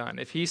get it done.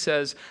 If he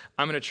says,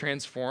 I'm going to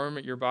transform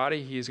your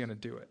body, he's going to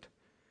do it.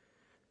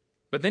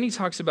 But then he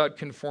talks about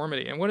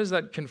conformity. And what does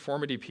that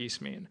conformity piece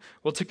mean?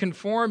 Well, to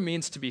conform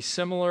means to be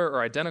similar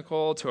or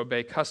identical, to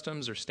obey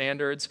customs or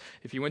standards.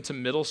 If you went to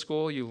middle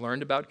school, you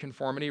learned about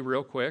conformity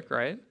real quick,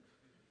 right?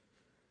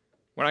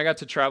 When I got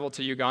to travel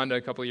to Uganda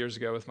a couple of years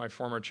ago with my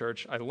former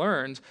church, I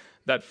learned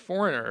that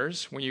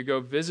foreigners, when you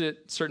go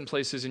visit certain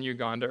places in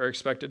Uganda, are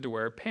expected to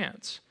wear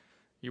pants.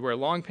 You wear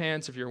long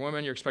pants. If you're a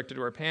woman, you're expected to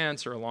wear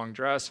pants or a long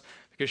dress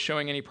because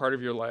showing any part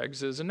of your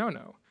legs is a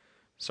no-no.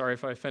 Sorry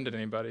if I offended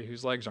anybody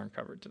whose legs aren't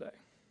covered today.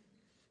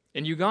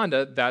 In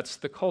Uganda, that's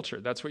the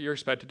culture. That's what you're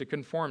expected to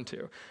conform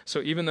to.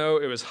 So even though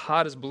it was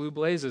hot as blue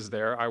blazes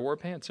there, I wore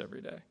pants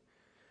every day.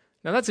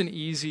 Now that's an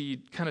easy,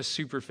 kind of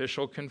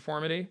superficial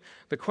conformity.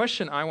 The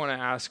question I want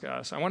to ask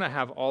us, I want to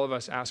have all of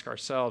us ask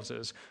ourselves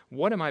is,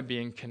 what am I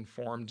being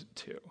conformed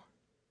to?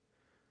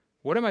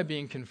 What am I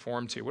being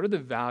conformed to? What are the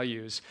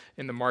values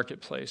in the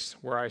marketplace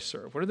where I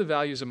serve? What are the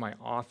values of my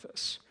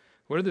office?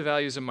 What are the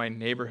values of my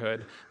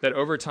neighborhood that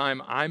over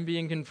time I'm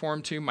being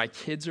conformed to, my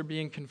kids are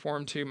being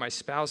conformed to, my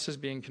spouse is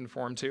being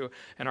conformed to,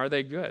 and are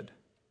they good?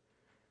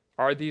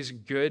 Are these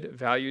good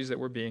values that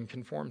we're being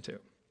conformed to?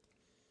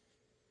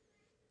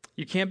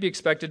 You can't be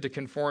expected to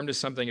conform to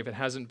something if it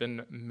hasn't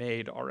been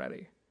made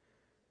already.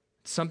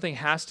 Something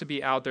has to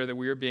be out there that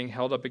we are being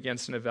held up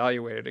against and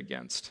evaluated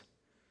against.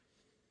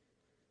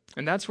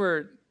 And that's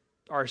where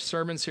our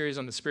sermon series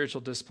on the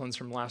spiritual disciplines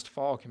from last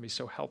fall can be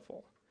so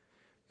helpful,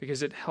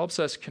 because it helps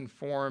us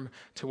conform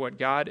to what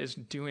God is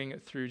doing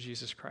through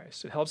Jesus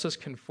Christ. It helps us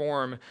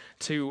conform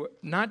to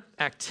not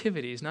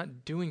activities,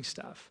 not doing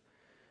stuff,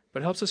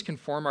 but it helps us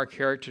conform our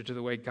character to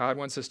the way God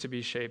wants us to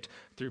be shaped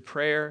through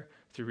prayer,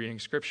 through reading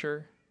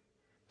scripture,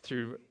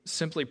 through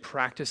simply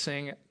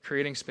practicing,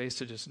 creating space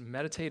to just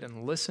meditate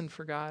and listen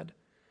for God.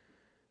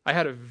 I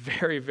had a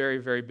very, very,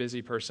 very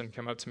busy person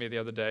come up to me the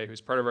other day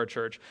who's part of our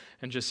church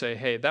and just say,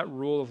 hey, that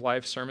Rule of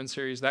Life sermon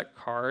series, that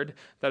card,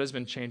 that has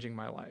been changing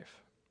my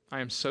life.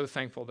 I am so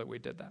thankful that we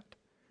did that.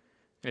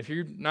 And if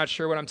you're not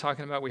sure what I'm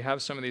talking about, we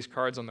have some of these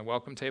cards on the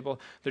welcome table.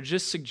 They're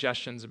just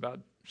suggestions about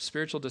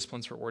spiritual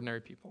disciplines for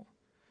ordinary people.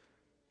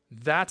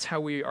 That's how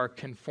we are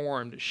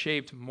conformed,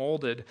 shaped,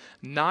 molded,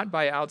 not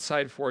by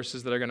outside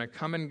forces that are going to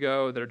come and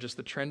go, that are just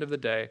the trend of the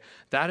day.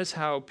 That is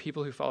how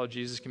people who follow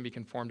Jesus can be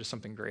conformed to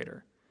something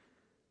greater.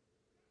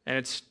 And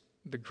it's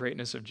the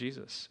greatness of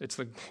Jesus. It's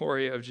the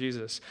glory of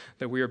Jesus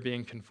that we are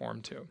being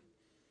conformed to.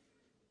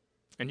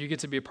 And you get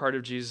to be a part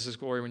of Jesus'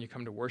 glory when you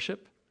come to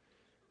worship.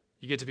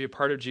 You get to be a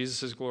part of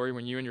Jesus' glory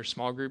when you and your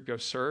small group go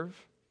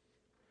serve.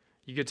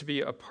 You get to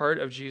be a part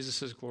of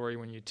Jesus' glory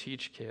when you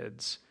teach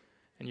kids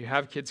and you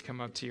have kids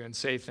come up to you and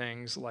say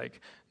things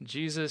like,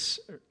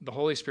 the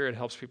Holy Spirit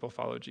helps people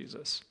follow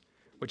Jesus,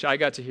 which I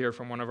got to hear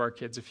from one of our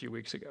kids a few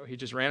weeks ago. He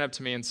just ran up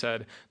to me and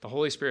said, the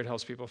Holy Spirit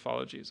helps people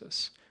follow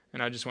Jesus.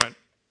 And I just went,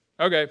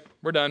 okay,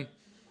 we're done.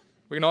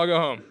 We can all go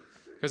home.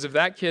 Because if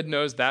that kid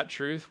knows that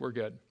truth, we're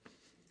good.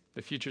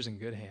 The future's in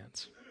good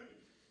hands.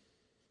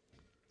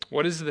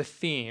 What is the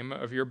theme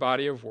of your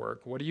body of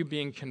work? What are you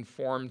being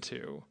conformed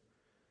to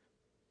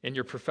in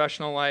your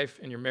professional life,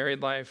 in your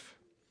married life?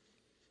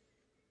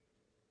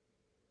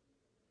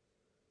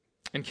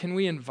 And can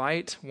we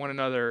invite one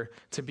another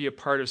to be a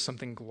part of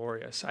something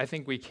glorious? I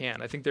think we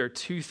can. I think there are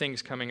two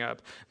things coming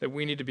up that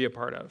we need to be a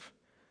part of.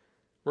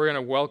 We're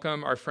going to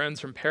welcome our friends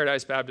from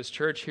Paradise Baptist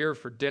Church here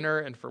for dinner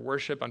and for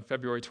worship on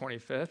February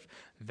 25th.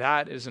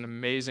 That is an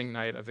amazing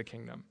night of the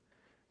kingdom,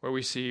 where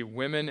we see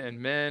women and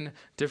men,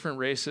 different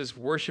races,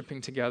 worshiping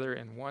together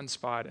in one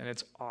spot, and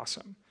it's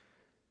awesome.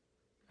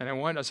 And I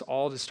want us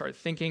all to start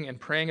thinking and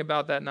praying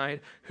about that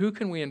night. Who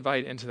can we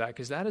invite into that?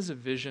 Because that is a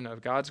vision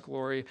of God's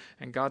glory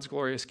and God's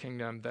glorious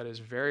kingdom that is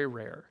very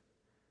rare.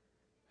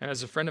 And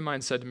as a friend of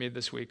mine said to me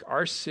this week,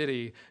 our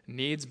city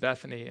needs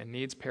Bethany and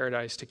needs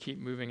Paradise to keep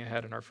moving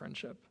ahead in our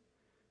friendship.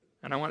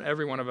 And I want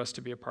every one of us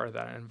to be a part of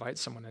that and invite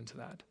someone into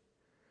that.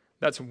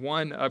 That's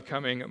one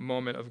upcoming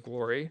moment of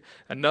glory.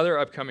 Another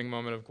upcoming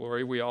moment of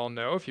glory we all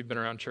know, if you've been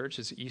around church,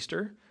 is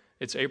Easter.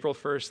 It's April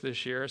 1st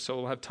this year, so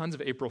we'll have tons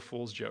of April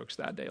Fool's jokes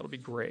that day. It'll be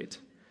great.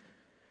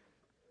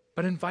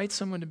 But invite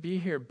someone to be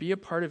here. Be a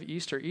part of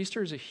Easter.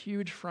 Easter is a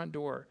huge front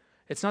door.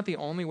 It's not the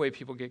only way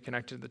people get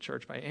connected to the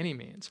church by any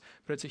means,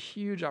 but it's a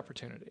huge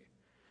opportunity.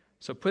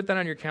 So put that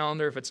on your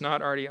calendar if it's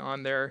not already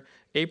on there.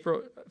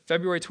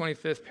 February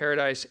 25th,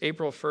 Paradise,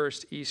 April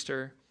 1st,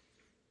 Easter.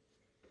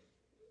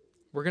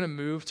 We're going to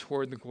move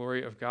toward the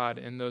glory of God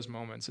in those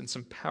moments in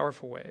some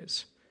powerful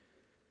ways.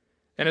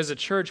 And as a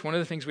church, one of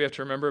the things we have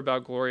to remember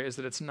about glory is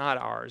that it's not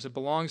ours. It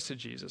belongs to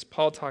Jesus.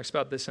 Paul talks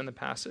about this in the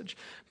passage.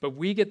 But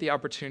we get the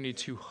opportunity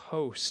to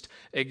host,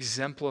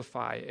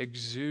 exemplify,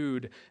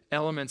 exude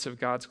elements of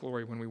God's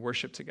glory when we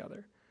worship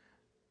together.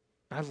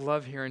 I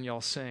love hearing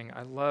y'all sing.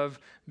 I love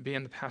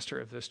being the pastor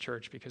of this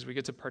church because we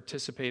get to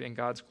participate in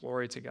God's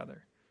glory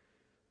together.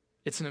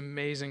 It's an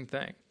amazing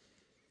thing.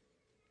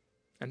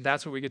 And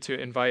that's what we get to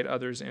invite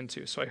others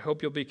into. So I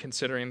hope you'll be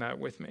considering that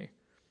with me.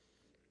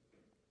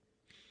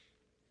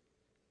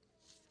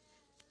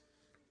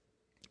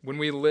 When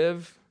we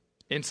live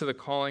into the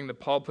calling that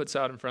Paul puts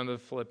out in front of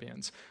the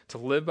Philippians, to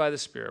live by the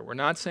Spirit, we're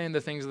not saying the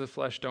things of the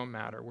flesh don't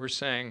matter. We're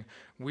saying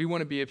we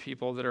want to be a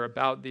people that are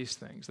about these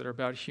things, that are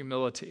about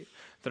humility,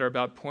 that are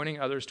about pointing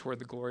others toward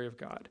the glory of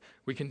God.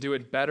 We can do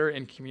it better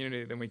in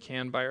community than we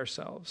can by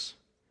ourselves.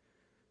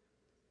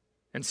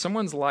 And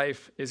someone's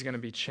life is going to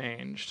be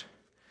changed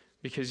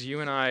because you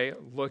and I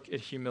look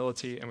at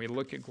humility and we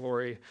look at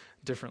glory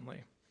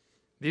differently.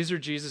 These are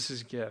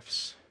Jesus'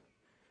 gifts,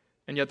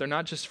 and yet they're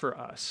not just for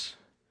us.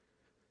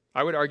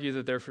 I would argue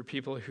that they're for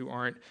people who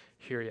aren't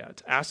here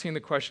yet. Asking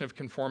the question of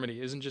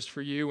conformity isn't just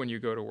for you when you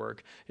go to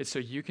work. It's so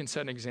you can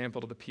set an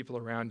example to the people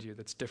around you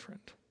that's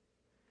different.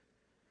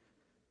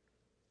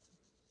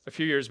 A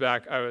few years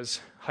back, I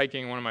was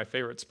hiking one of my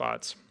favorite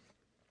spots.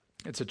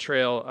 It's a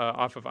trail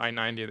off of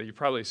I-90 that you've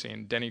probably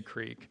seen, Denny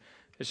Creek.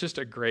 It's just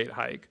a great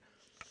hike.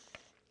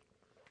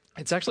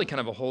 It's actually kind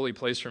of a holy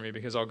place for me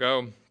because I'll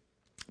go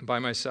by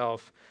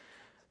myself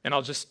and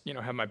I'll just,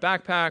 have my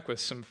backpack with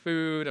some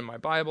food and my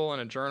Bible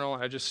and a journal.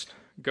 I just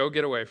go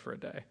get away for a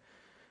day.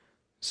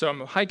 So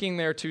I'm hiking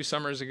there 2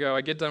 summers ago.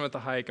 I get done with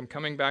the hike. I'm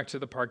coming back to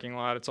the parking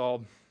lot. It's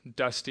all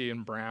dusty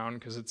and brown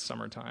because it's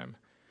summertime.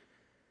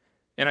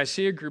 And I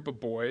see a group of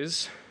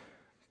boys,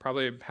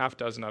 probably a half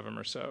dozen of them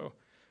or so,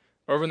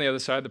 over on the other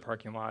side of the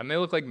parking lot. And they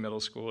look like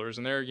middle schoolers.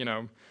 And they're,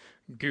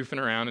 goofing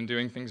around and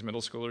doing things middle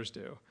schoolers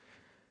do.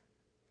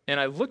 And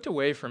I looked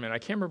away from it. I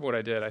can't remember what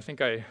I did. I think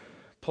I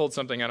pulled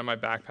something out of my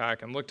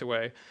backpack and looked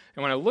away.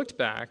 And when I looked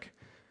back,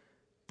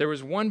 there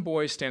was one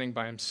boy standing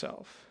by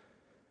himself.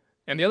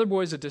 And the other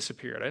boys had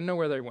disappeared. I didn't know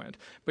where they went.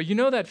 But you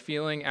know that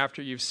feeling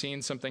after you've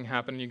seen something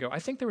happen and you go, I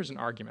think there was an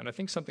argument. I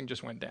think something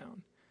just went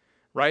down.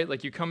 Right?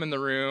 Like you come in the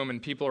room and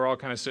people are all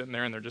kind of sitting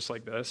there and they're just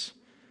like this.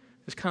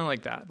 It's kind of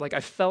like that. Like I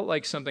felt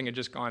like something had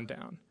just gone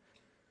down.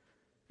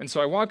 And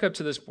so I walk up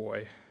to this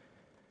boy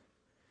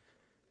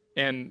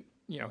and,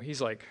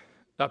 he's like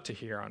up to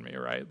here on me,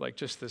 right? Like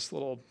just this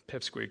little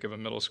pipsqueak of a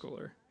middle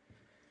schooler.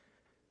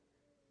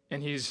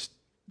 And he's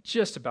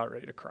just about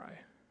ready to cry.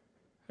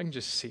 I can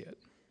just see it.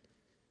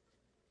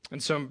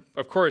 And so,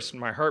 of course,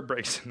 my heart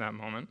breaks in that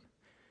moment.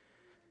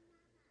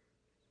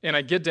 And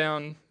I get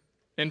down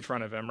in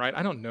front of him, right?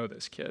 I don't know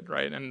this kid,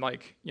 right? And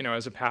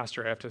as a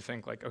pastor, I have to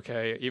think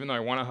okay, even though I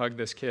want to hug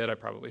this kid, I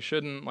probably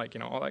shouldn't,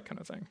 all that kind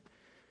of thing.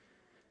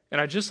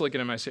 And I just look at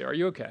him and I say, are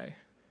you okay?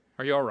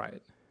 Are you all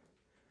right?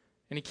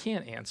 And he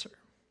can't answer.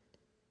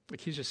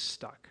 He's just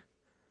stuck.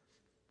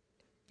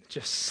 It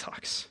just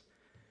sucks.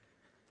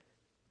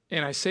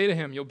 And I say to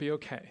him, you'll be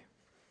okay.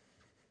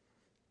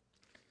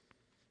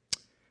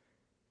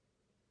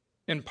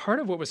 And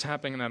part of what was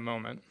happening in that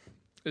moment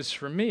is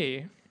for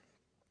me,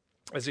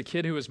 as a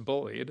kid who was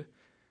bullied,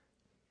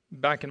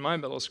 back in my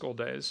middle school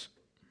days,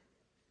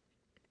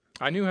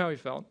 I knew how he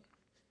felt.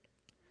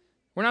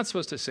 We're not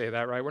supposed to say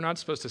that, right? We're not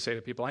supposed to say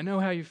to people, I know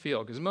how you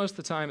feel, because most of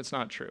the time it's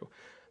not true.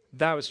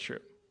 That was true.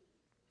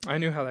 I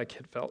knew how that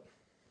kid felt.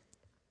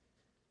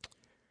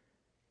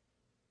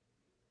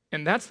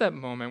 And that's that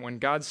moment when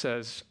God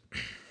says,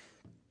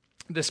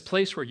 this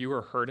place where you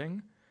were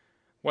hurting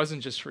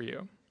wasn't just for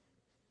you.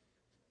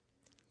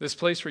 This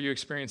place where you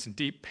experienced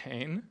deep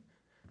pain,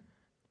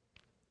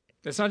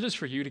 it's not just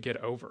for you to get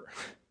over.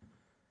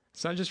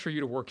 It's not just for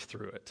you to work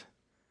through it.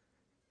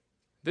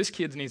 This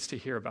kid needs to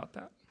hear about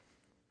that.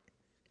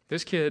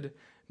 This kid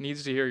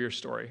needs to hear your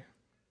story.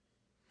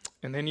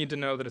 And they need to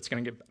know that it's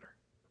going to get better.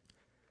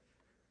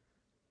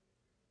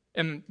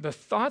 And the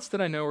thoughts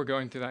that I know were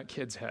going through that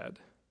kid's head,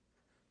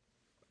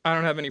 I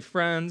don't have any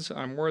friends,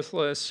 I'm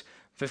worthless,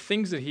 the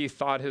things that he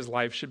thought his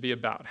life should be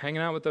about,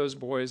 hanging out with those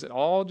boys, it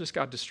all just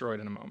got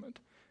destroyed in a moment.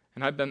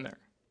 And I've been there.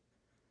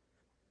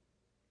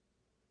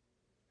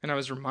 And I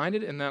was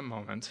reminded in that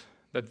moment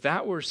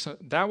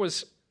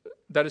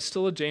that is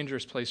still a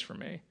dangerous place for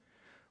me,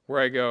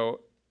 where I go,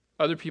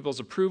 other people's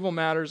approval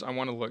matters, I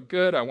want to look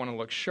good, I want to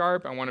look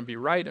sharp, I want to be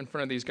right in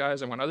front of these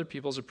guys, I want other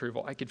people's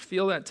approval. I could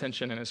feel that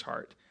tension in his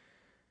heart.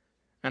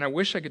 And I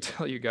wish I could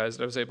tell you guys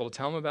that I was able to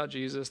tell him about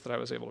Jesus, that I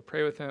was able to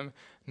pray with him.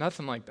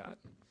 Nothing like that.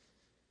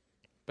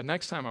 But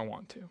next time I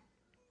want to.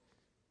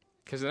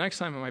 Because the next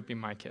time it might be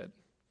my kid.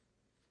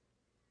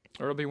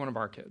 Or it'll be one of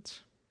our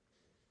kids.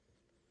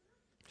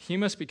 He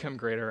must become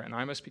greater and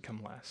I must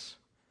become less.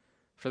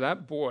 For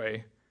that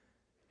boy,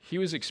 he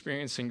was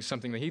experiencing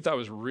something that he thought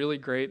was really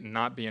great and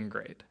not being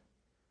great.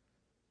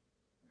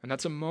 And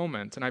that's a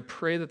moment, and I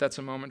pray that that's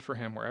a moment for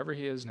him wherever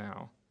he is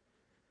now,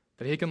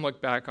 that he can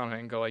look back on it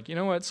and go like, you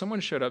know what, someone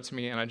showed up to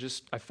me and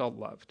I felt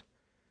loved.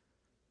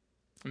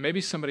 And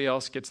maybe somebody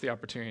else gets the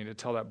opportunity to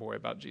tell that boy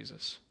about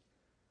Jesus.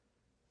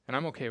 And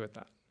I'm okay with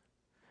that.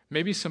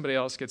 Maybe somebody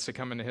else gets to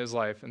come into his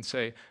life and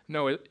say,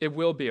 no, it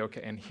will be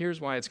okay, and here's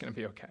why it's going to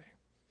be okay.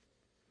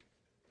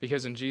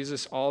 Because in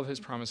Jesus, all of his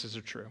promises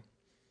are true.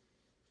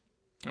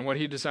 And what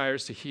he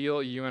desires to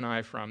heal you and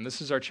I from,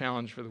 this is our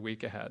challenge for the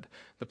week ahead.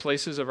 The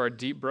places of our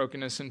deep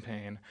brokenness and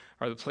pain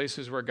are the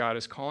places where God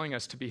is calling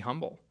us to be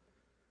humble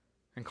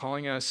and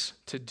calling us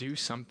to do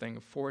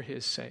something for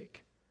his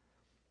sake.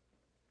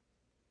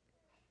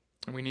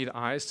 And we need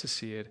eyes to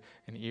see it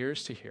and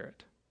ears to hear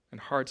it and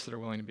hearts that are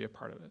willing to be a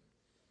part of it.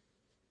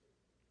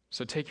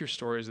 So take your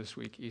stories this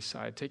week,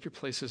 Eastside. Take your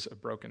places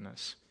of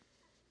brokenness.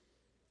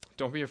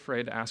 Don't be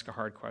afraid to ask a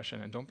hard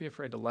question, and don't be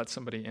afraid to let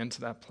somebody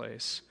into that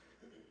place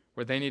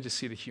where they need to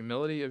see the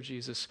humility of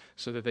Jesus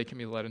so that they can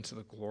be led into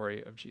the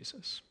glory of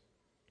Jesus.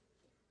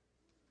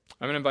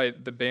 I'm going to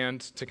invite the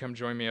band to come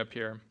join me up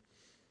here.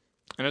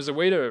 And as a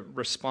way to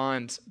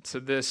respond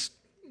to this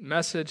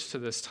message, to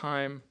this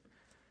time,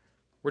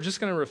 we're just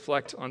going to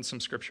reflect on some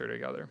scripture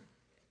together.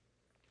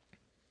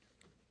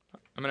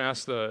 I'm going to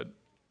ask the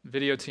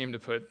video team to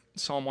put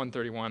Psalm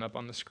 131 up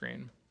on the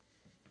screen.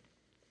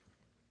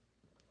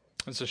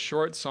 It's a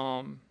short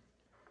psalm.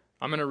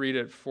 I'm going to read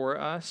it for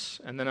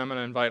us, and then I'm going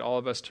to invite all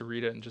of us to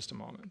read it in just a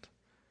moment.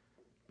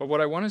 But what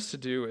I want us to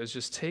do is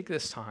just take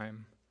this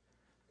time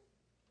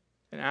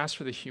and ask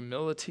for the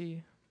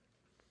humility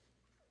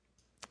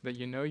that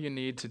you know you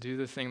need to do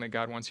the thing that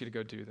God wants you to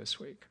go do this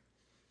week.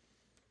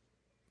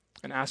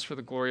 And ask for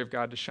the glory of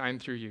God to shine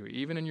through you,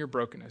 even in your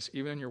brokenness,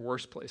 even in your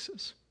worst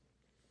places.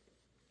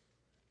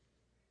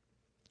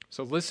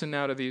 So listen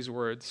now to these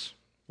words.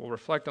 We'll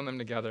reflect on them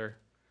together,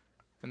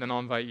 and then I'll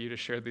invite you to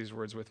share these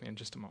words with me in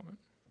just a moment.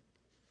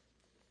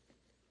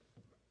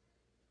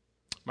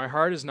 My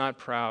heart is not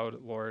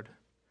proud, Lord.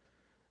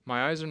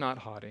 My eyes are not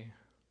haughty.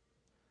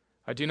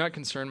 I do not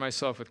concern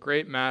myself with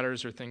great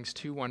matters or things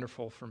too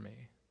wonderful for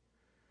me.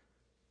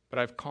 But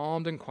I've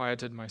calmed and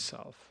quieted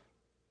myself.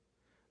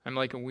 I'm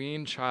like a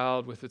weaned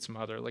child with its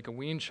mother. Like a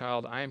weaned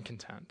child, I am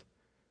content.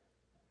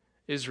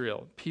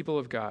 Israel, people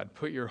of God,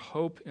 put your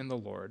hope in the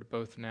Lord,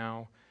 both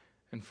now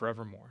and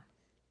forevermore.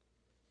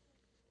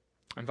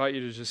 I invite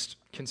you to just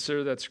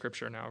consider that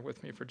scripture now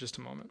with me for just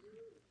a moment.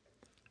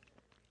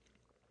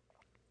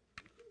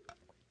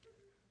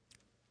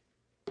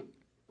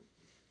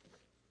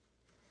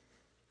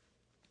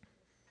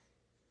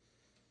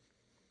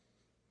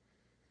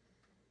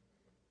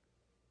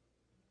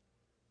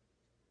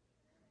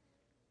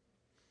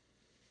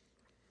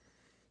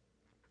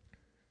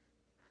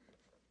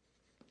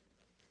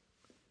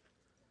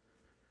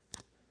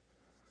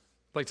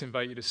 I'd like to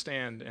invite you to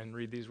stand and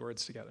read these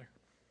words together.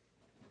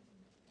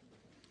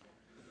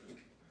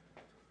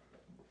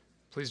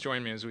 Please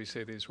join me as we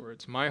say these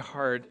words. My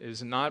heart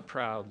is not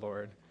proud,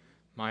 Lord.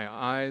 My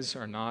eyes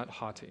are not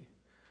haughty.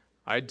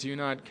 I do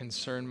not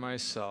concern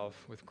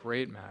myself with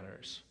great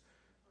matters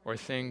or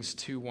things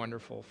too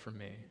wonderful for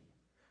me.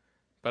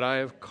 But I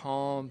have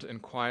calmed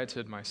and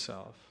quieted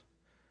myself.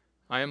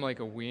 I am like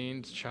a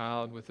weaned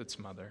child with its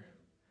mother.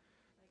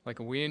 Like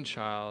a weaned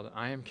child,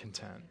 I am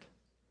content.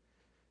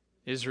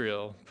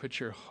 Israel, put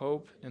your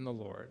hope in the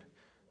Lord,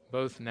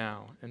 both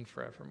now and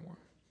forevermore.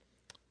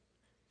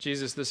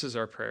 Jesus, this is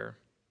our prayer.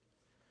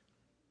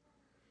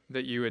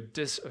 that you would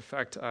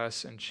disaffect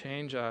us and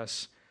change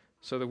us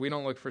so that we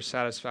don't look for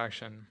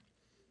satisfaction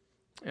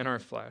in our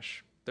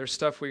flesh. There's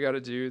stuff we got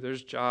to do.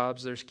 There's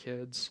jobs. There's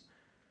kids.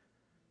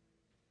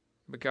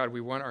 But God,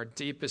 we want our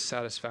deepest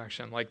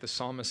satisfaction, like the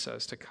psalmist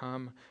says, to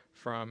come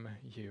from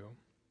you.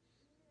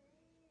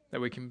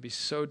 That we can be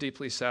so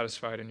deeply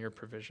satisfied in your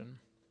provision.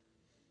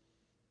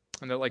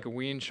 And that like a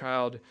weaned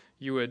child,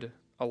 you would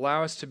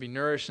allow us to be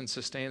nourished and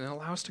sustained and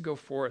allow us to go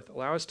forth.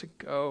 Allow us to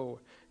go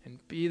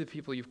and be the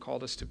people you've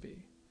called us to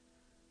be.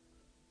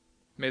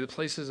 May the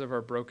places of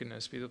our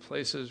brokenness be the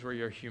places where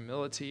your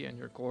humility and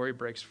your glory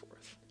breaks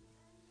forth.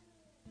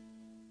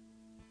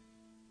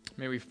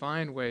 May we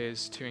find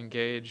ways to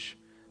engage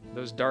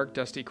those dark,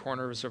 dusty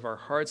corners of our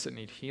hearts that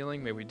need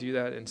healing. May we do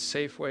that in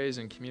safe ways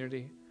in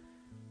community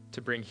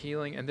to bring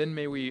healing. And then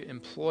may we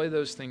employ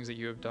those things that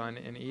you have done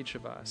in each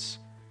of us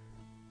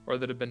or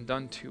that have been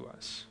done to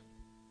us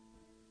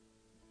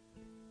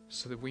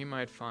so that we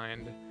might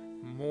find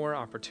more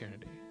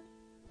opportunity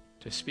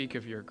to speak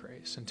of your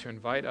grace and to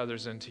invite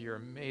others into your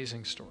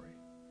amazing story.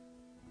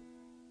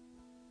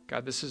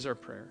 God, this is our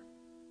prayer.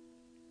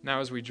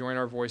 Now as we join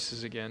our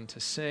voices again to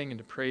sing and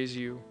to praise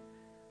you,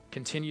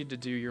 continue to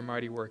do your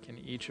mighty work in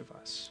each of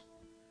us.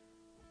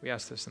 We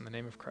ask this in the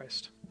name of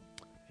Christ.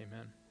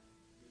 Amen.